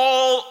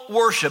all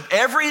worship.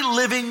 Every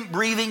living,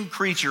 breathing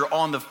creature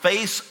on the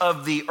face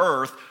of the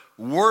earth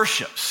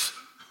worships.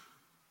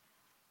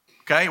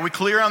 Okay, are we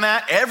clear on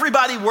that?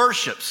 Everybody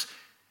worships.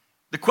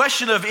 The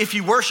question of if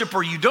you worship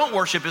or you don't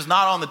worship is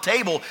not on the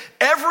table.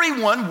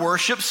 Everyone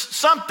worships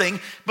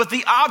something, but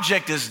the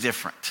object is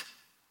different.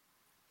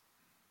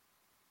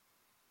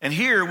 And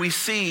here we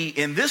see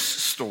in this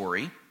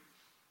story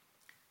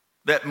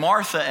that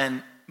Martha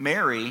and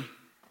Mary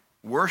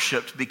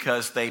worshiped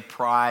because they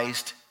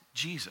prized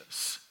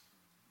Jesus.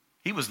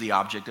 He was the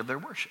object of their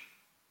worship.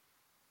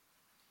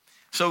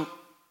 So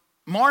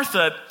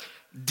Martha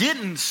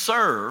didn't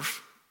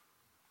serve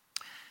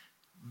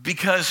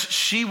because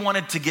she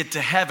wanted to get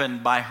to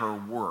heaven by her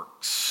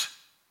works.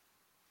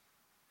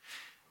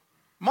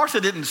 Martha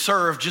didn't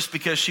serve just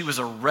because she was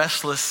a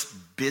restless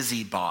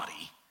busybody.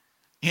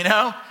 You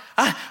know,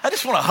 I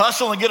just want to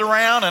hustle and get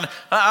around and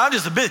I'm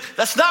just a bit.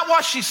 That's not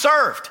what she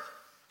served.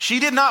 She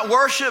did not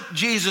worship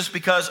Jesus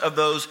because of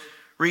those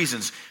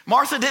reasons.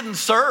 Martha didn't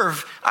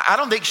serve. I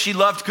don't think she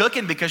loved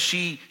cooking because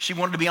she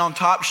wanted to be on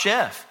Top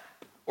Chef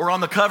or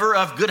on the cover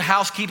of Good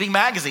Housekeeping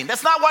magazine.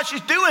 That's not why she's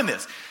doing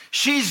this.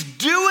 She's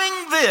doing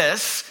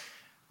this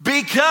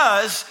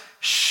because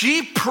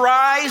she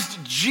prized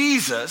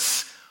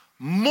Jesus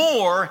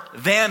more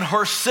than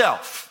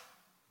herself.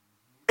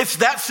 It's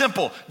that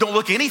simple. Don't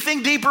look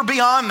anything deeper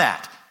beyond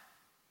that.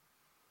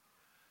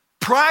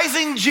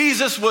 Prizing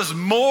Jesus was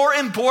more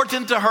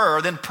important to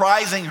her than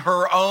prizing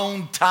her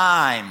own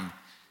time.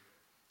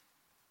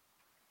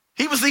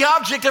 He was the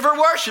object of her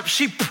worship.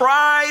 She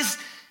prized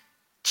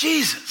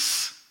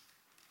Jesus.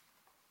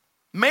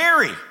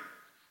 Mary,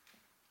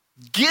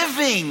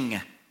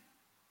 giving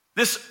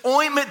this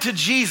ointment to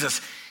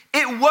Jesus,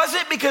 it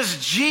wasn't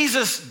because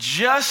Jesus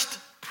just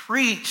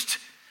preached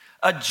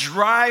a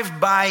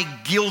drive-by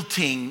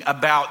guilting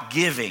about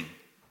giving.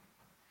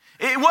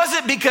 It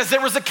wasn't because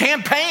there was a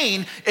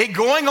campaign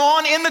going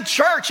on in the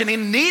church and he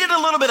needed a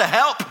little bit of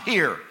help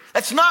here.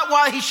 That's not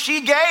why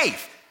she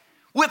gave.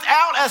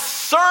 Without a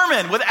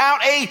sermon,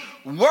 without a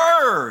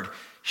word,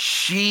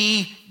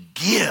 she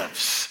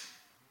gives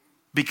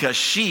because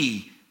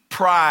she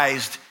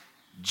prized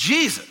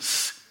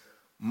Jesus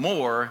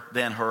more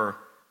than her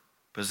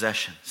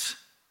possessions.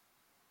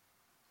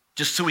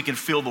 Just so we can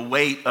feel the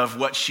weight of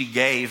what she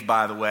gave,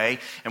 by the way,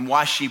 and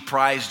why she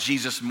prized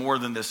Jesus more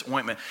than this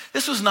ointment.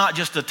 This was not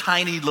just a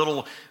tiny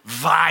little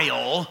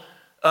vial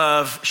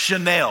of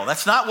Chanel.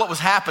 That's not what was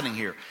happening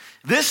here.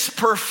 This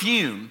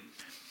perfume,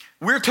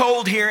 we're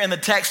told here in the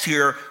text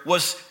here,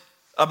 was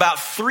about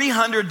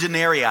 300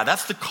 denarii.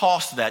 That's the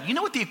cost of that. You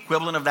know what the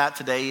equivalent of that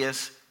today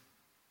is?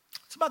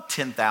 It's about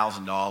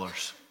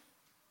 $10,000.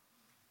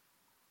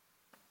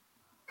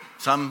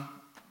 Some,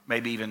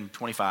 maybe even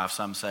 25,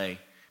 some say.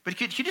 But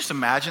could you just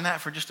imagine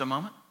that for just a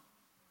moment?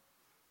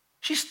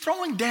 She's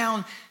throwing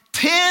down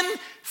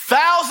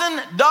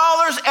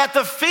 $10,000 at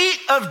the feet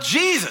of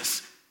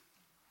Jesus.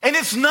 And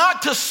it's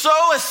not to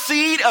sow a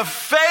seed of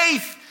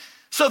faith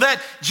so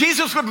that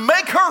Jesus would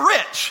make her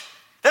rich.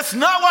 That's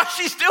not why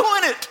she's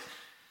doing it.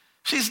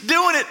 She's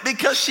doing it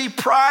because she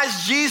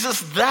prized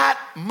Jesus that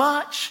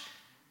much.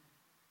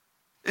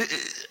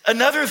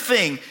 Another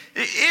thing,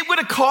 it would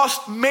have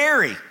cost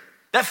Mary,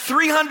 that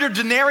 300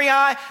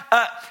 denarii,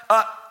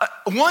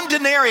 one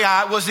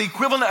denarii was the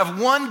equivalent of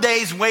 1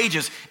 day's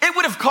wages. It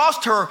would have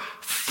cost her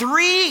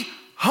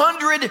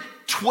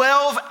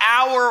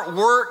 312-hour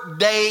work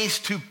days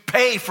to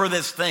pay for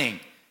this thing.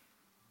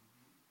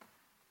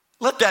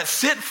 Let that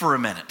sit for a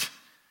minute.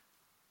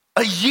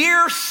 A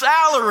year's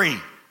salary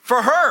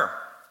for her.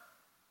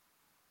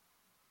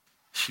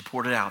 She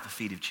poured it out at the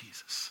feet of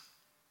Jesus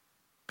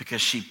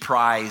because she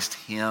prized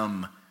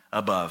him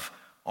above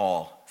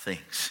all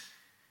things.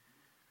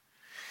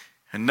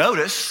 And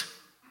notice,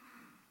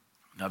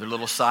 another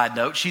little side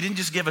note, she didn't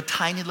just give a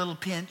tiny little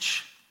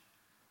pinch.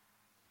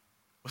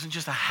 It wasn't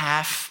just a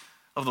half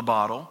of the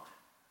bottle.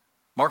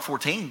 Mark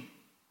 14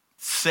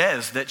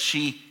 says that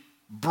she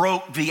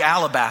broke the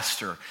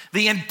alabaster.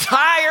 The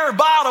entire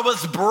bottle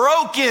was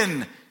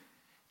broken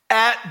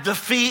at the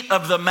feet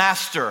of the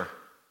master,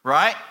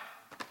 right?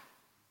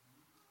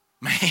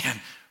 Man,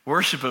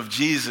 worship of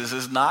Jesus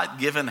is not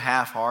given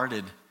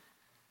half-hearted.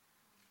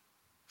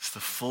 It's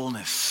the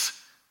fullness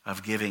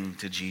of giving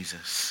to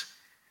Jesus.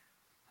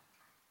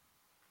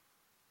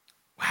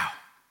 Wow.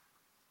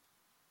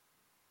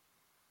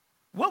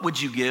 What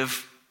would you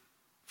give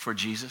for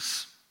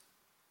Jesus?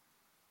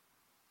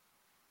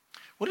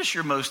 What is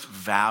your most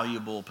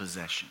valuable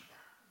possession?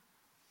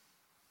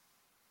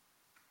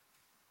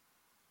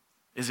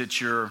 Is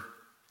it your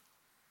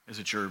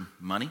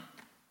money?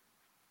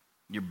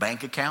 Your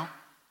bank account?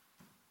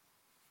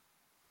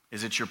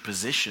 Is it your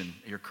position,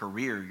 your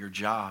career, your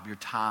job, your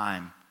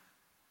time?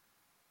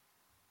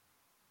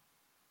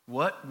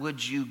 What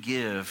would you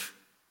give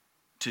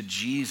to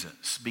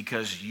Jesus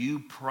because you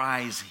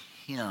prize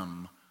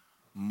him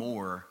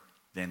more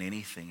than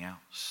anything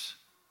else?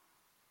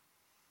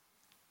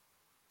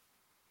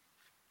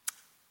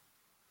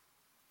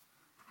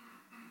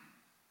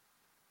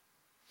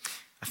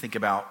 I think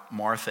about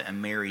Martha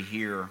and Mary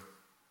here.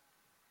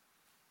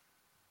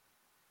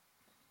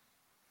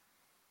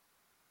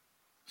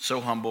 So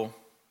humble,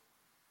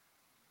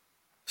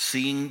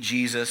 seeing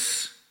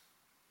Jesus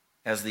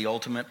as the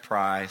ultimate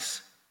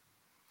prize,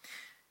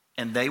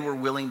 and they were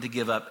willing to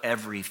give up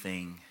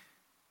everything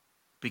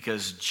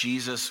because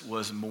Jesus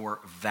was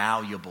more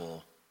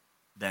valuable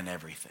than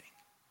everything.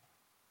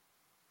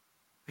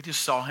 They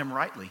just saw him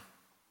rightly.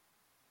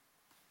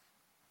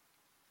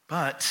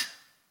 But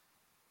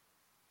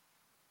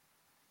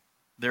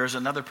there's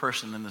another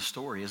person in the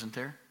story, isn't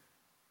there?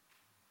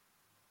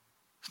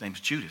 His name's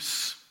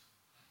Judas.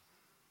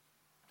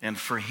 And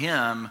for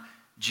him,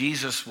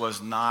 Jesus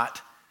was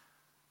not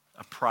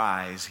a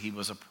prize, he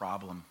was a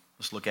problem.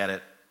 Let's look at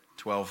it,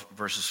 12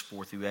 verses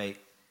 4 through 8.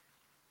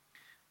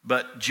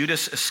 But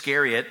Judas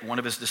Iscariot, one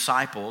of his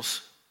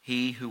disciples,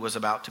 he who was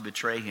about to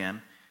betray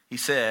him, he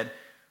said,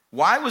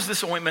 "Why was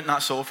this ointment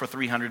not sold for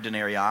 300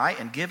 denarii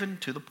and given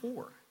to the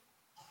poor?"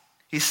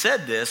 He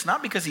said this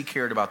not because he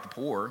cared about the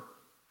poor,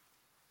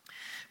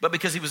 but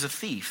because he was a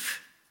thief.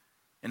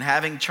 And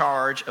having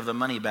charge of the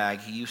money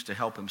bag, he used to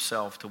help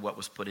himself to what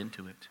was put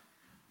into it.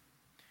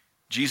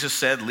 Jesus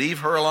said, "Leave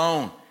her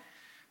alone,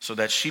 so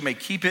that she may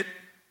keep it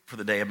for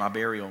the day of my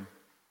burial.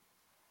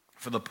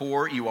 For the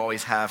poor you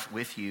always have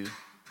with you,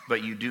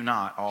 but you do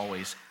not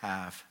always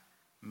have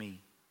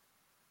me."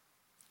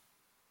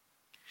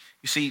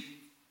 You see,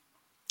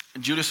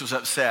 Judas was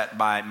upset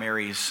by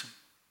Mary's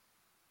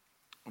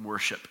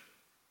worship.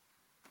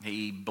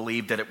 He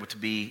believed that it was to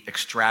be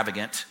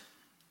extravagant.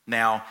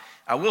 Now,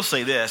 I will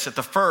say this, at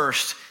the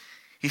first,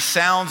 he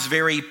sounds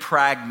very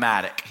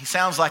pragmatic. He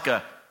sounds like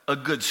a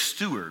good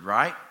steward,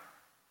 right?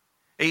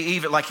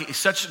 Even like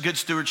such good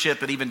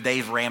stewardship that even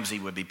Dave Ramsey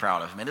would be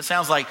proud of him. And it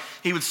sounds like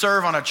he would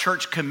serve on a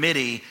church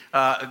committee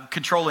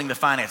controlling the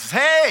finances.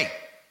 Hey,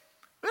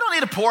 we don't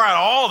need to pour out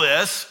all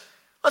this.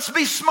 Let's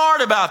be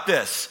smart about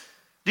this.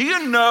 Do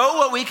you know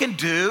what we can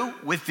do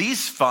with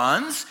these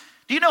funds?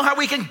 Do you know how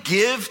we can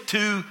give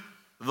to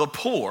the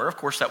poor? Of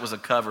course, that was a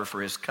cover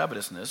for his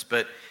covetousness,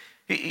 but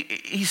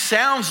he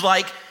sounds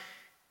like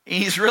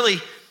he's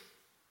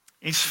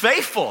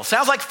faithful.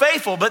 Sounds like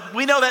faithful, but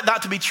we know that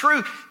not to be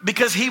true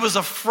because he was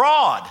a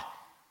fraud.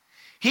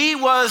 He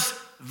was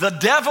the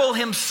devil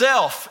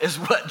himself is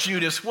what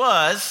Judas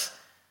was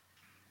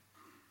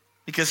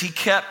because he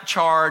kept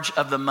charge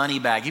of the money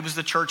bag. He was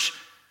the church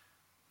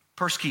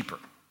purse keeper.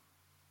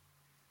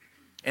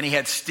 And he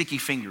had sticky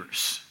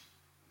fingers.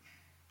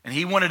 And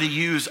he wanted to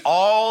use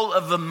all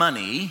of the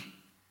money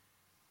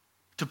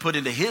to put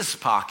into his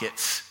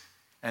pockets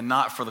and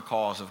not for the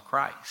cause of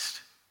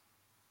Christ.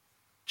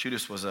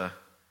 Judas was a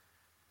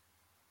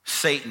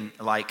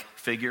Satan-like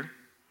figure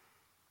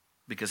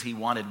because he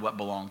wanted what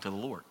belonged to the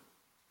Lord.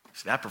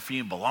 See, that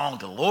perfume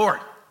belonged to the Lord.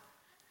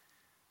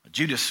 But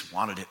Judas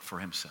wanted it for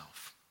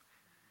himself.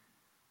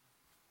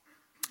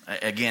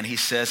 Again, he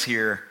says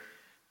here,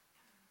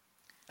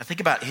 I think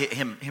about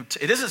him,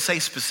 it doesn't say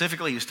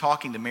specifically he was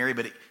talking to Mary,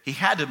 but he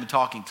had to have been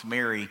talking to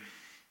Mary.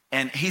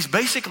 And he's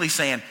basically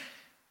saying,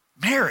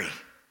 Mary,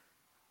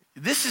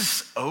 this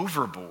is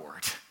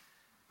overboard.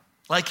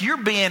 Like, you're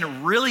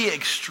being really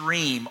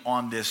extreme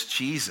on this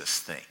Jesus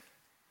thing.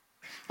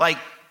 Like,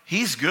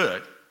 he's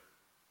good.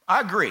 I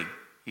agree,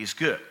 he's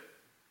good.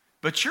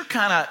 But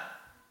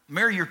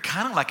Mary, you're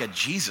kind of like a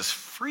Jesus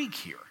freak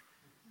here.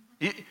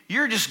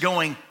 You're just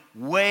going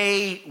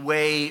way,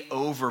 way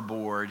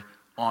overboard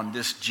on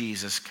this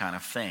Jesus kind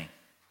of thing.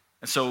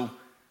 And so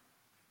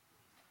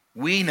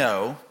we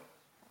know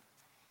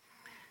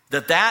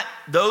that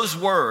those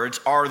words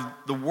are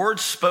the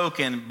words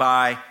spoken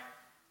by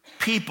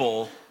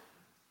people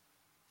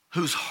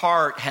whose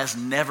heart has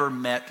never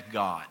met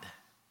God.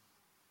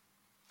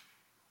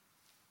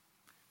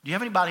 Do you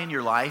have anybody in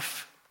your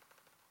life,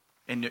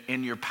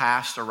 in your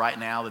past or right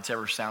now, that's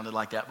ever sounded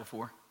like that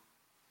before?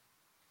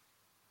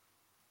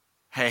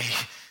 Hey,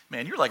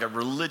 man, you're like a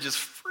religious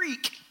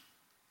freak.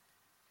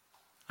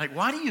 Like,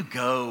 why do you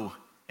go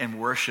and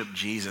worship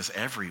Jesus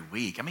every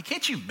week? I mean,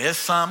 can't you miss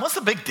some? What's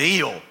the big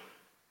deal?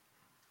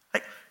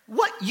 Like,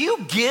 what,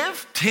 you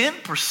give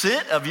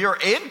 10% of your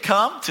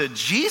income to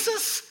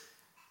Jesus?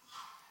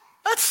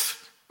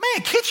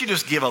 Man, can't you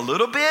just give a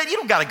little bit? You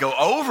don't got to go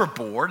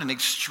overboard and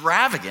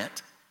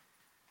extravagant.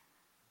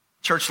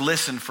 Church,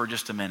 listen for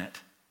just a minute.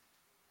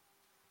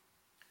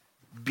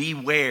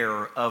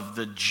 Beware of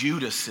the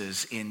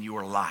Judases in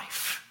your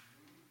life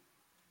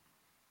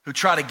who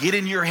try to get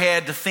in your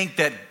head to think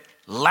that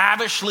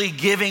lavishly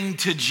giving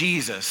to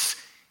Jesus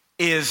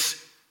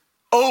is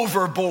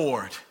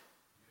overboard.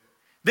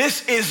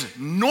 This is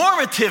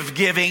normative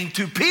giving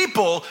to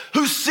people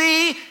who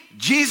see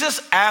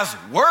Jesus as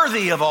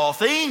worthy of all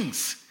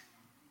things.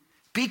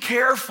 Be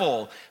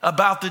careful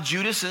about the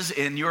Judases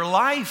in your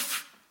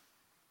life.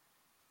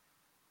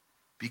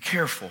 Be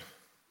careful.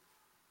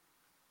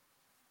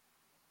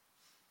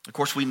 Of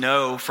course, we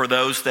know for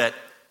those that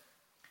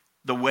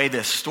the way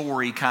this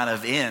story kind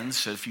of ends,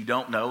 so if you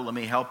don't know, let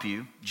me help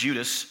you.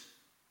 Judas,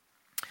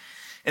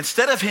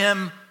 instead of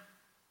him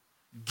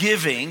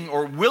giving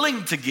or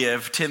willing to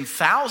give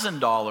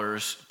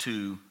 $10,000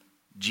 to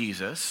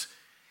Jesus,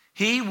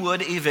 he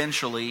would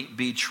eventually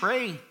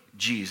betray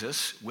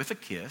Jesus with a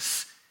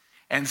kiss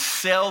and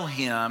sell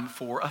him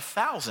for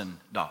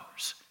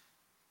 $1,000.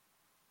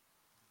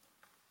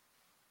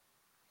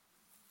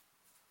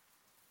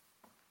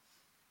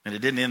 And it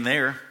didn't end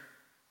there.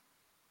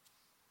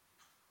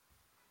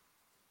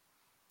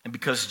 And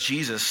because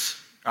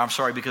Judas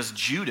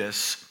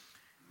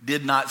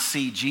did not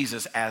see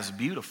Jesus as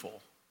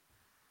beautiful,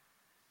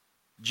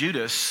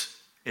 Judas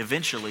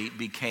eventually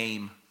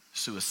became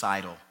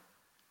suicidal.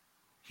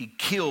 He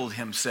killed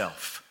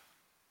himself.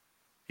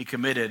 He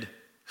committed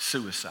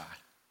suicide.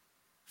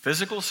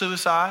 Physical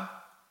suicide,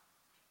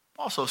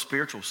 also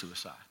spiritual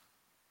suicide.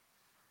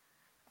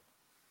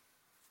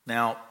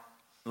 Now,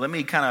 let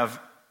me kind of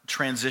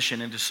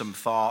transition into some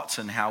thoughts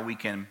and how we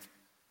can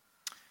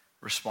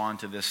respond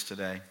to this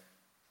today.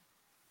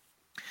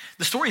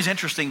 The story is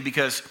interesting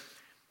because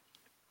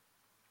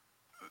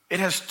it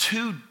has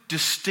two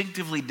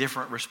distinctively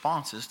different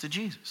responses to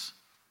Jesus.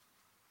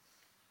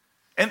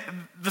 And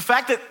the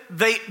fact that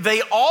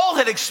they all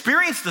had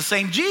experienced the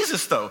same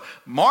Jesus, though.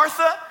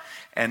 Martha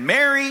and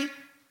Mary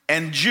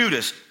and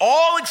Judas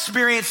all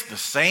experienced the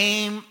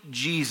same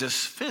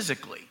Jesus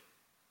physically.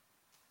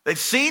 They'd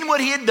seen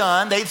what he had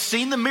done. They'd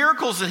seen the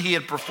miracles that he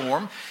had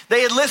performed.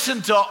 They had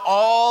listened to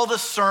all the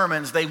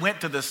sermons. They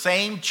went to the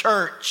same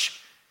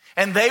church.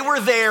 And they were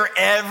there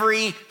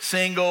every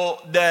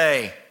single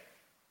day.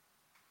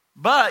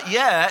 But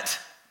yet,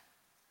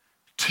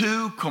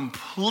 two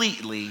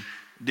completely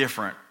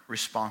different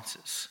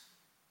responses.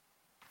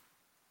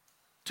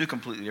 Two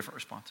completely different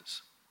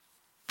responses.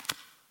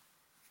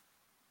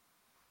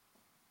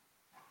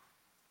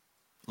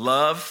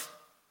 Love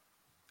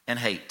and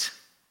hate.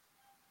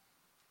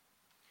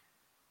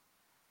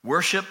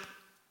 Worship,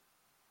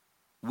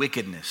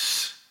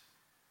 wickedness.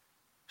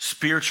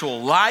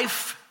 Spiritual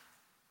life,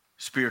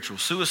 spiritual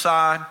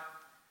suicide.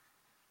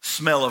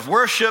 Smell of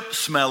worship,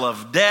 smell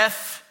of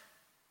death.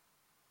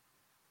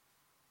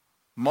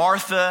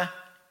 Martha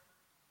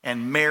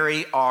and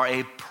Mary are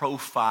a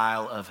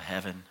profile of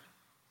heaven,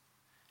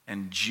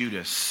 and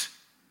Judas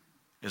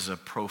is a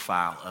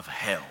profile of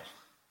hell.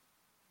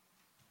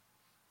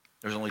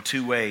 There's only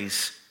two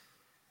ways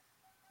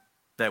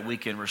that we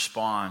can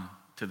respond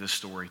to this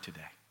story today.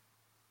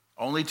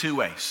 Only two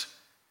ways.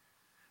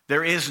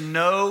 There is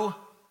no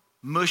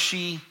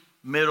mushy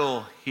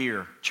middle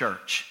here,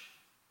 church.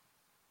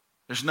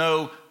 There's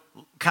no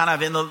kind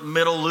of in the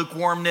middle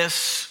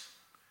lukewarmness.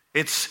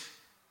 It's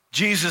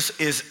Jesus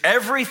is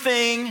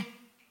everything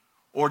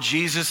or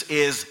Jesus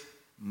is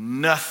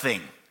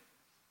nothing.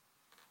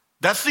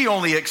 That's the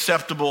only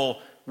acceptable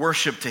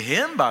worship to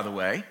him, by the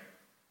way.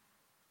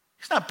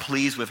 He's not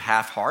pleased with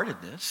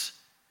half-heartedness.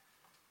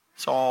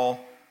 It's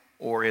all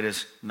or it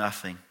is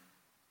nothing.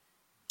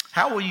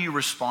 How will you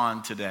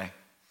respond today?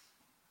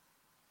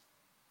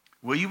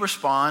 Will you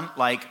respond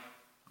like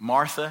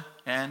Martha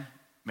and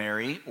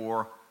Mary,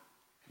 or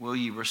will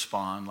you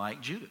respond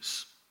like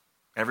Judas?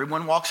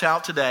 Everyone walks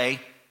out today,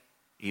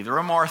 either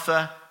a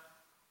Martha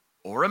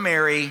or a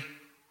Mary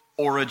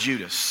or a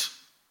Judas.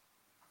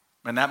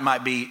 And that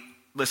might be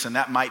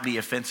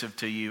offensive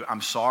to you.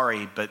 I'm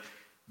sorry, but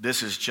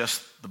this is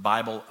just the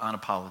Bible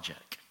unapologetic.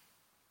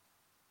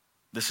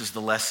 This is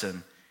the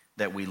lesson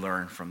that we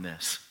learn from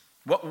this.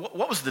 What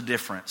was the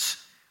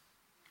difference?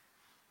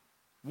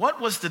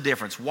 What was the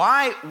difference?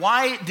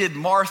 Why did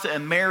Martha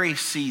and Mary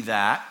see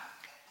that,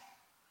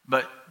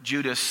 but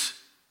Judas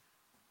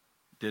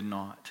did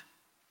not?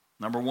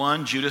 Number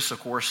one, Judas, of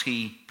course,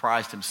 he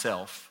prized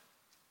himself.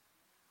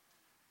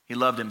 He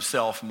loved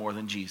himself more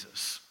than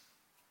Jesus.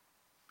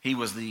 He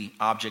was the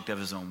object of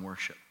his own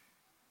worship.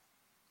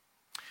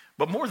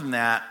 But more than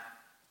that,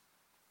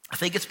 I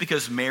think it's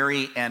because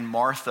Mary and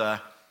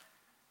Martha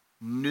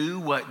knew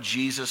what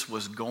Jesus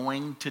was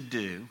going to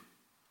do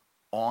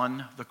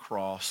on the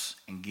cross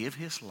and give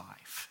his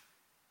life.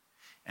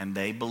 And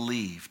they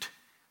believed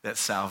that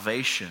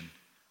salvation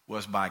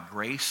was by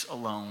grace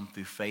alone,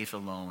 through faith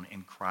alone,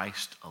 in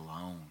Christ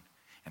alone.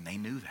 And they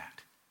knew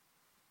that.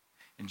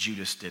 And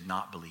Judas did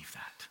not believe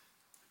that.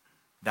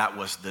 That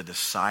was the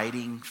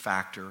deciding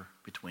factor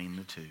between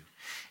the two.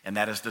 And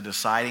that is the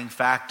deciding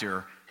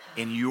factor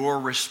in your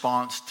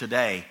response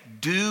today.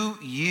 Do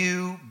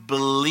you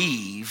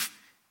believe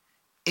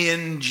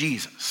in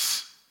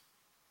Jesus?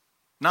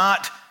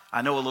 Not,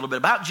 I know a little bit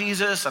about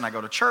Jesus and I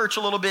go to church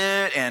a little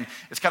bit and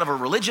it's kind of a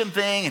religion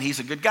thing and he's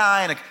a good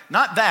guy. And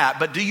not that,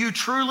 but do you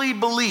truly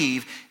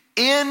believe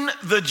in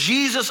the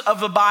Jesus of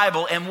the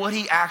Bible and what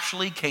he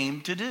actually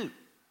came to do?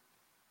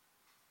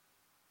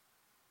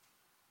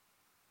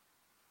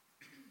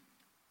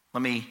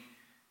 Let me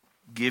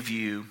give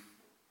you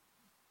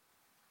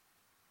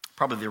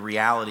probably the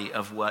reality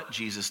of what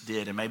Jesus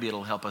did, and maybe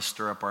it'll help us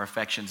stir up our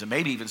affections and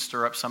maybe even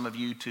stir up some of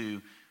you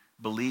to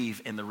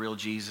believe in the real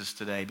Jesus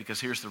today, because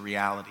here's the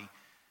reality.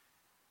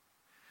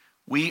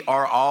 We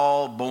are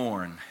all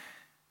born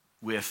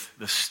with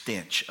the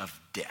stench of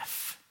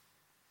death.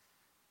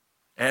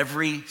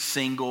 Every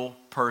single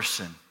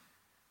person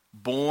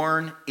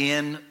born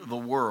in the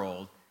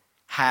world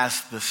has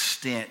the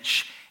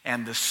stench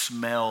and the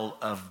smell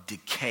of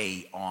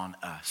decay on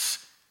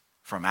us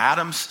from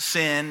Adam's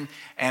sin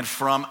and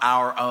from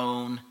our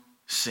own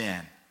sin.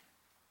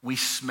 We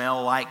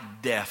smell like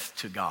death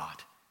to God.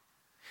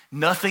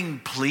 Nothing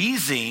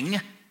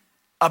pleasing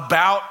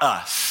about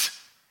us.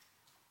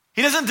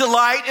 He doesn't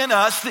delight in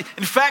us.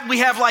 In fact, we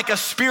have like a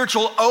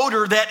spiritual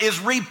odor that is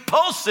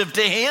repulsive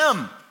to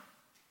him.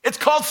 It's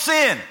called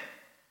sin.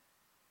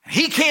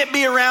 He can't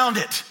be around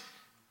it.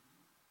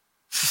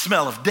 It's the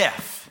smell of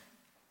death.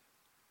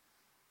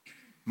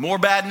 More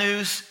bad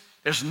news,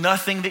 there's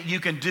nothing that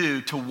you can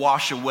do to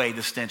wash away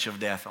the stench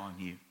of death on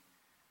you.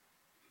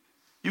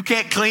 You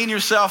can't clean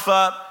yourself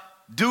up,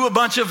 do a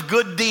bunch of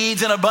good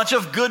deeds and a bunch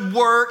of good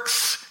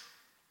works,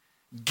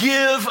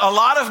 give a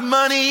lot of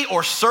money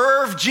or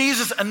serve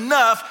Jesus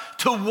enough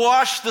to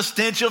wash the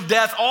stench of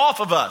death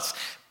off of us.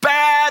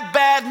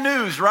 Bad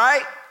news,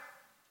 right?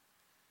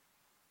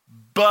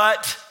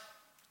 But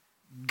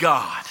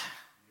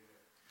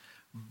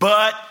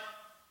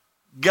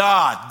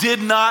God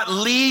did not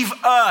leave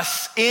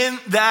us in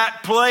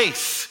that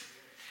place.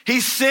 He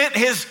sent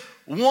his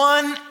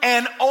one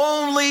and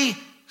only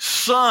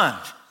Son,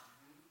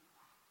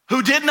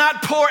 who did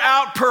not pour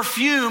out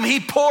perfume. He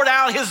poured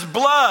out his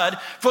blood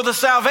for the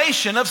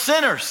salvation of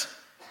sinners.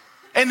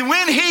 And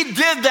when he did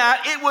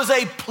that, it was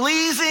a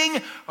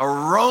pleasing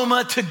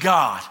aroma to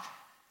God.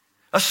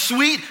 A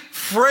sweet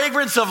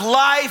fragrance of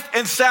life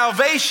and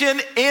salvation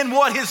in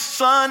what his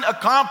Son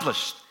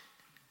accomplished.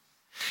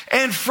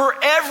 And for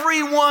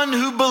everyone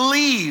who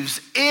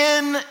believes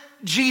in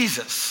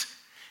Jesus,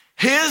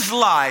 his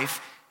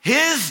life,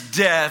 his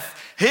death,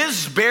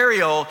 his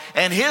burial,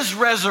 and his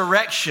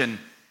resurrection,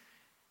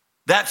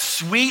 that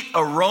sweet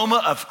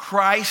aroma of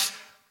Christ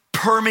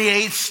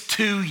permeates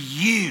to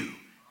you.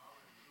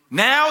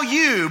 Now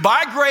you,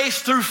 by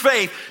grace through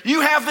faith,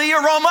 you have the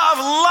aroma of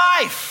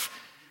life.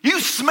 You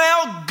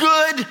smell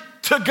good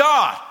to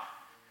God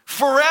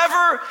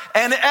forever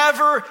and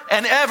ever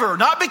and ever.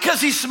 Not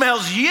because he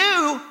smells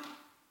you,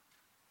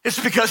 it's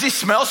because he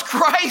smells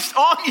Christ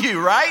on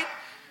you, right?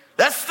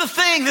 That's the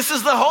thing. This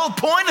is the whole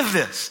point of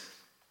this.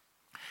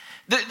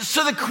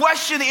 So the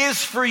question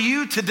is for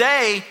you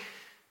today,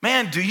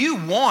 man, do you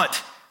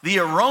want the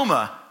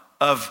aroma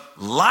of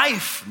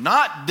life,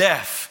 not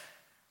death?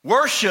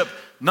 Worship,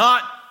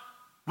 not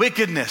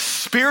wickedness.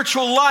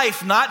 Spiritual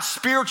life, not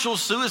spiritual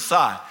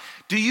suicide.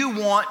 Do you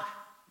want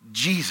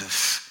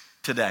Jesus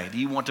today? Do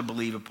you want to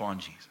believe upon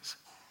Jesus?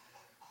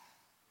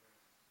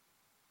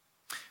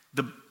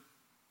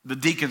 the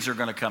deacons are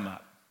going to come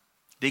up.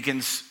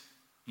 Deacons,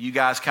 you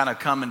guys kind of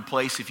come in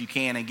place if you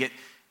can and get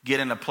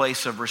in a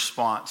place of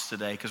response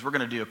today, because we're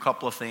going to do a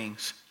couple of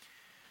things.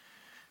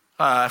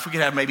 If we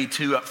could have maybe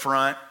 2 up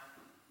front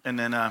and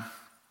then a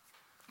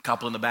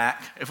couple in the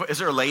back. Is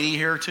there a lady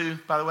here too,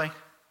 by the way?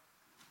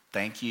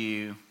 Thank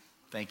you.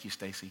 Thank you,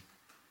 Stacy.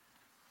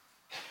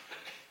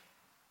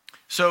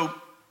 So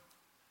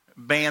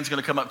band's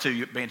going to come up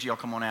too. Band, y'all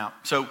come on out.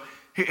 So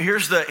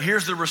here's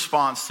the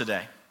response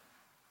today.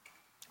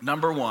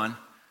 Number 1,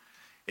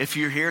 if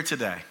you're here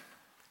today,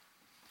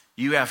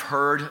 you have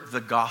heard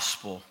the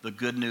gospel, the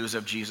good news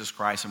of Jesus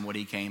Christ and what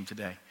he came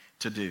today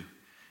to do.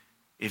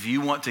 If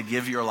you want to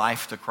give your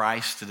life to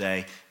Christ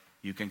today,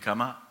 you can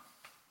come up.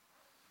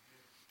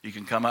 You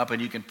can come up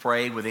and you can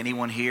pray with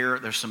anyone here.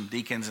 There's some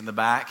deacons in the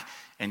back,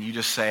 and you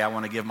just say, I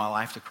want to give my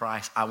life to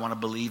Christ. I want to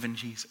believe in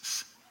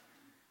Jesus.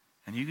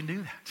 And you can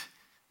do that.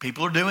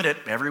 People are doing it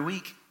every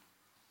week.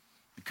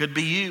 It could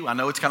be you. I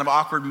know it's kind of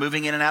awkward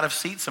moving in and out of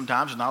seats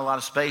sometimes. There's not a lot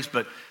of space.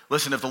 But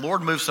listen, if the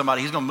Lord moves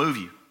somebody, he's going to move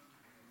you.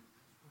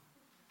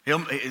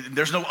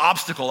 There's no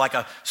obstacle like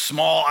a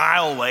small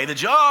aisleway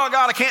that oh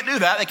God, I can't do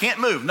that. They can't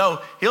move.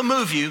 No, he'll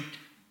move you.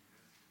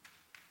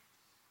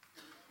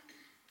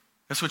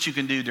 That's what you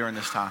can do during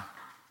this time.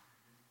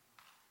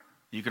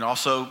 You can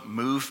also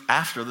move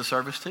after the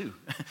service too.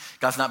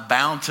 God's not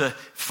bound to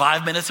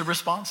 5 minutes of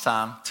response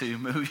time to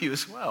move you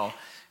as well.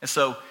 And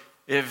so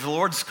if the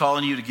Lord's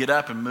calling you to get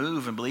up and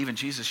move and believe in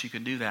Jesus, you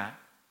can do that.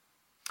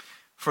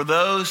 For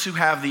those who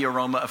have the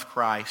aroma of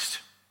Christ,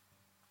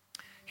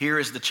 here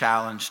is the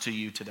challenge to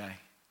you today.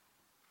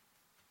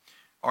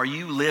 Are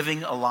you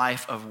living a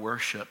life of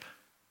worship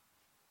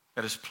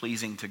that is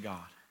pleasing to God?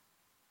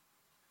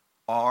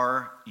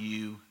 Are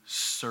you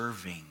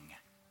serving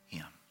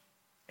him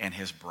and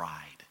his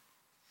bride?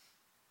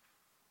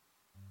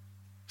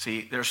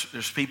 See,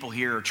 there's people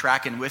here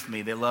tracking with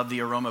me. They love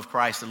the aroma of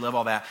Christ. They love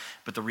all that.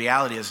 But the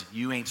reality is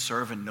you ain't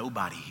serving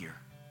nobody here.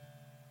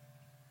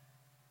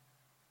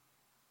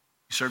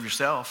 You serve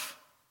yourself.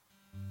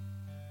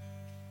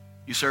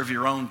 You serve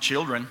your own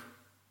children,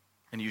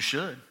 and you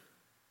should,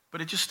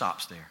 but it just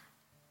stops there.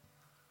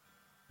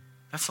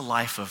 That's a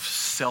life of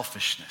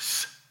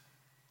selfishness.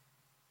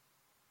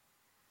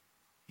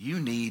 You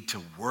need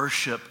to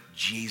worship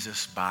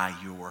Jesus by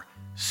your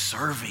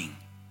serving,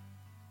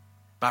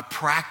 by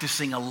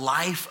practicing a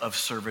life of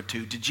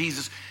servitude to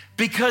Jesus,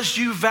 because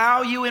you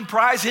value and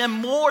prize him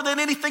more than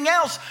anything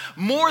else,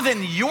 more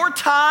than your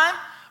time,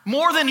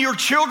 more than your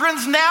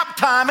children's nap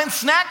time and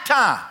snack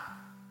time.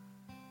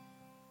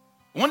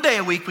 One day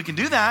a week we can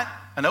do that.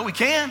 I know we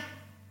can.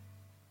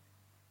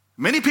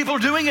 Many people are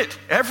doing it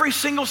every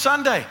single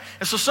Sunday.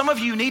 And so some of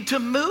you need to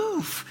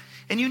move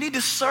and you need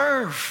to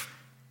serve.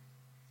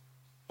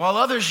 While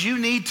others, you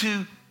need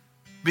to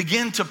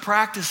begin to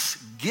practice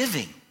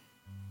giving.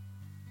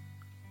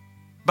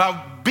 By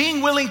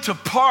being willing to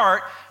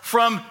part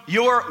from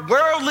your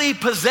worldly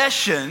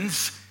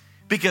possessions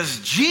because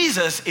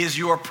Jesus is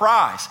your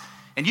prize.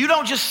 And you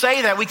don't just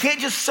say that. We can't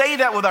just say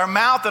that with our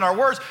mouth and our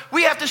words.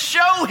 We have to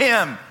show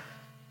him.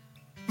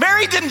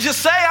 Mary didn't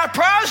just say, I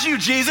prize you,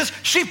 Jesus.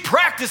 She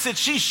practiced it.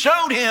 She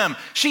showed him.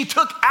 She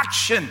took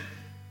action.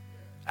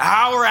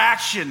 Our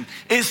action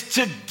is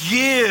to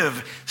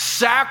give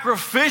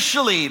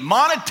sacrificially,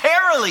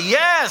 monetarily,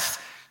 yes,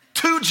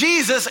 to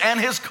Jesus and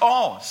his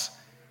cause,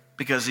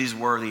 because he's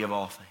worthy of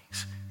all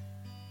things.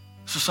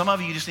 So some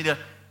of you just need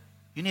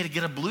to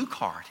get a blue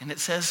card, and it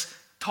says,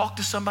 talk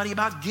to somebody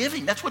about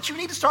giving. That's what you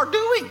need to start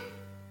doing.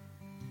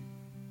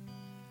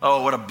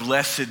 Oh, what a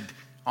blessed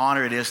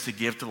honor it is to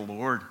give to the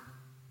Lord.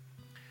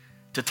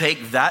 To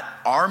take that,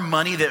 our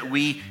money that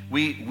we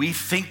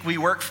think we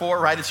work for,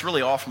 right? It's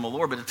really all from the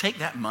Lord, but to take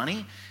that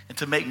money and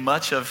to make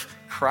much of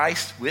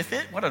Christ with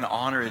it, what an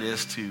honor it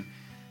is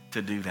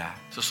to do that.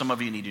 So some of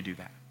you need to do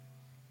that.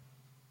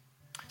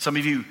 Some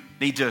of you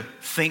need to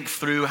think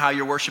through how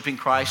you're worshiping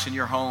Christ in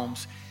your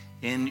homes,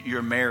 in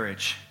your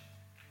marriage.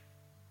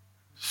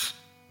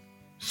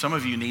 Some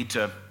of you need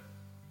to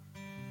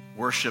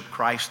worship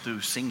Christ through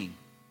singing.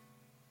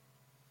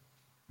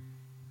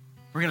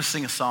 We're going to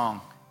sing a song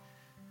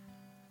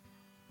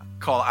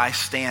called I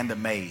Stand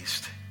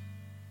Amazed.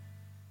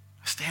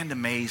 I stand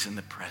amazed in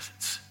the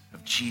presence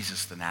of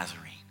Jesus the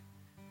Nazarene.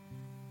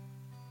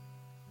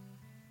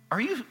 Are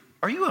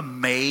you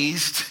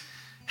amazed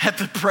at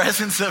the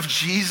presence of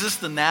Jesus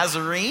the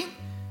Nazarene?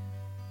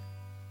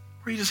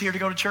 Or are you just here to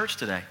go to church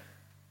today?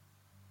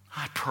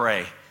 I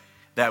pray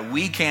that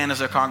we can,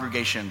 as a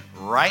congregation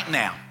right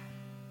now,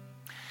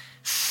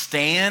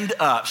 stand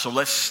up. So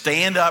let's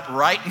stand up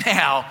right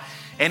now.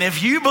 And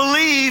if you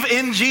believe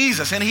in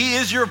Jesus and he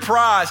is your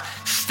prize,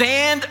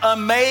 stand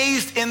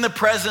amazed in the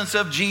presence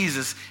of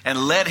Jesus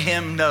and let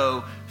him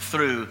know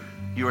through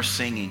your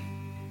singing.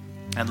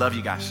 And love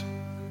you guys.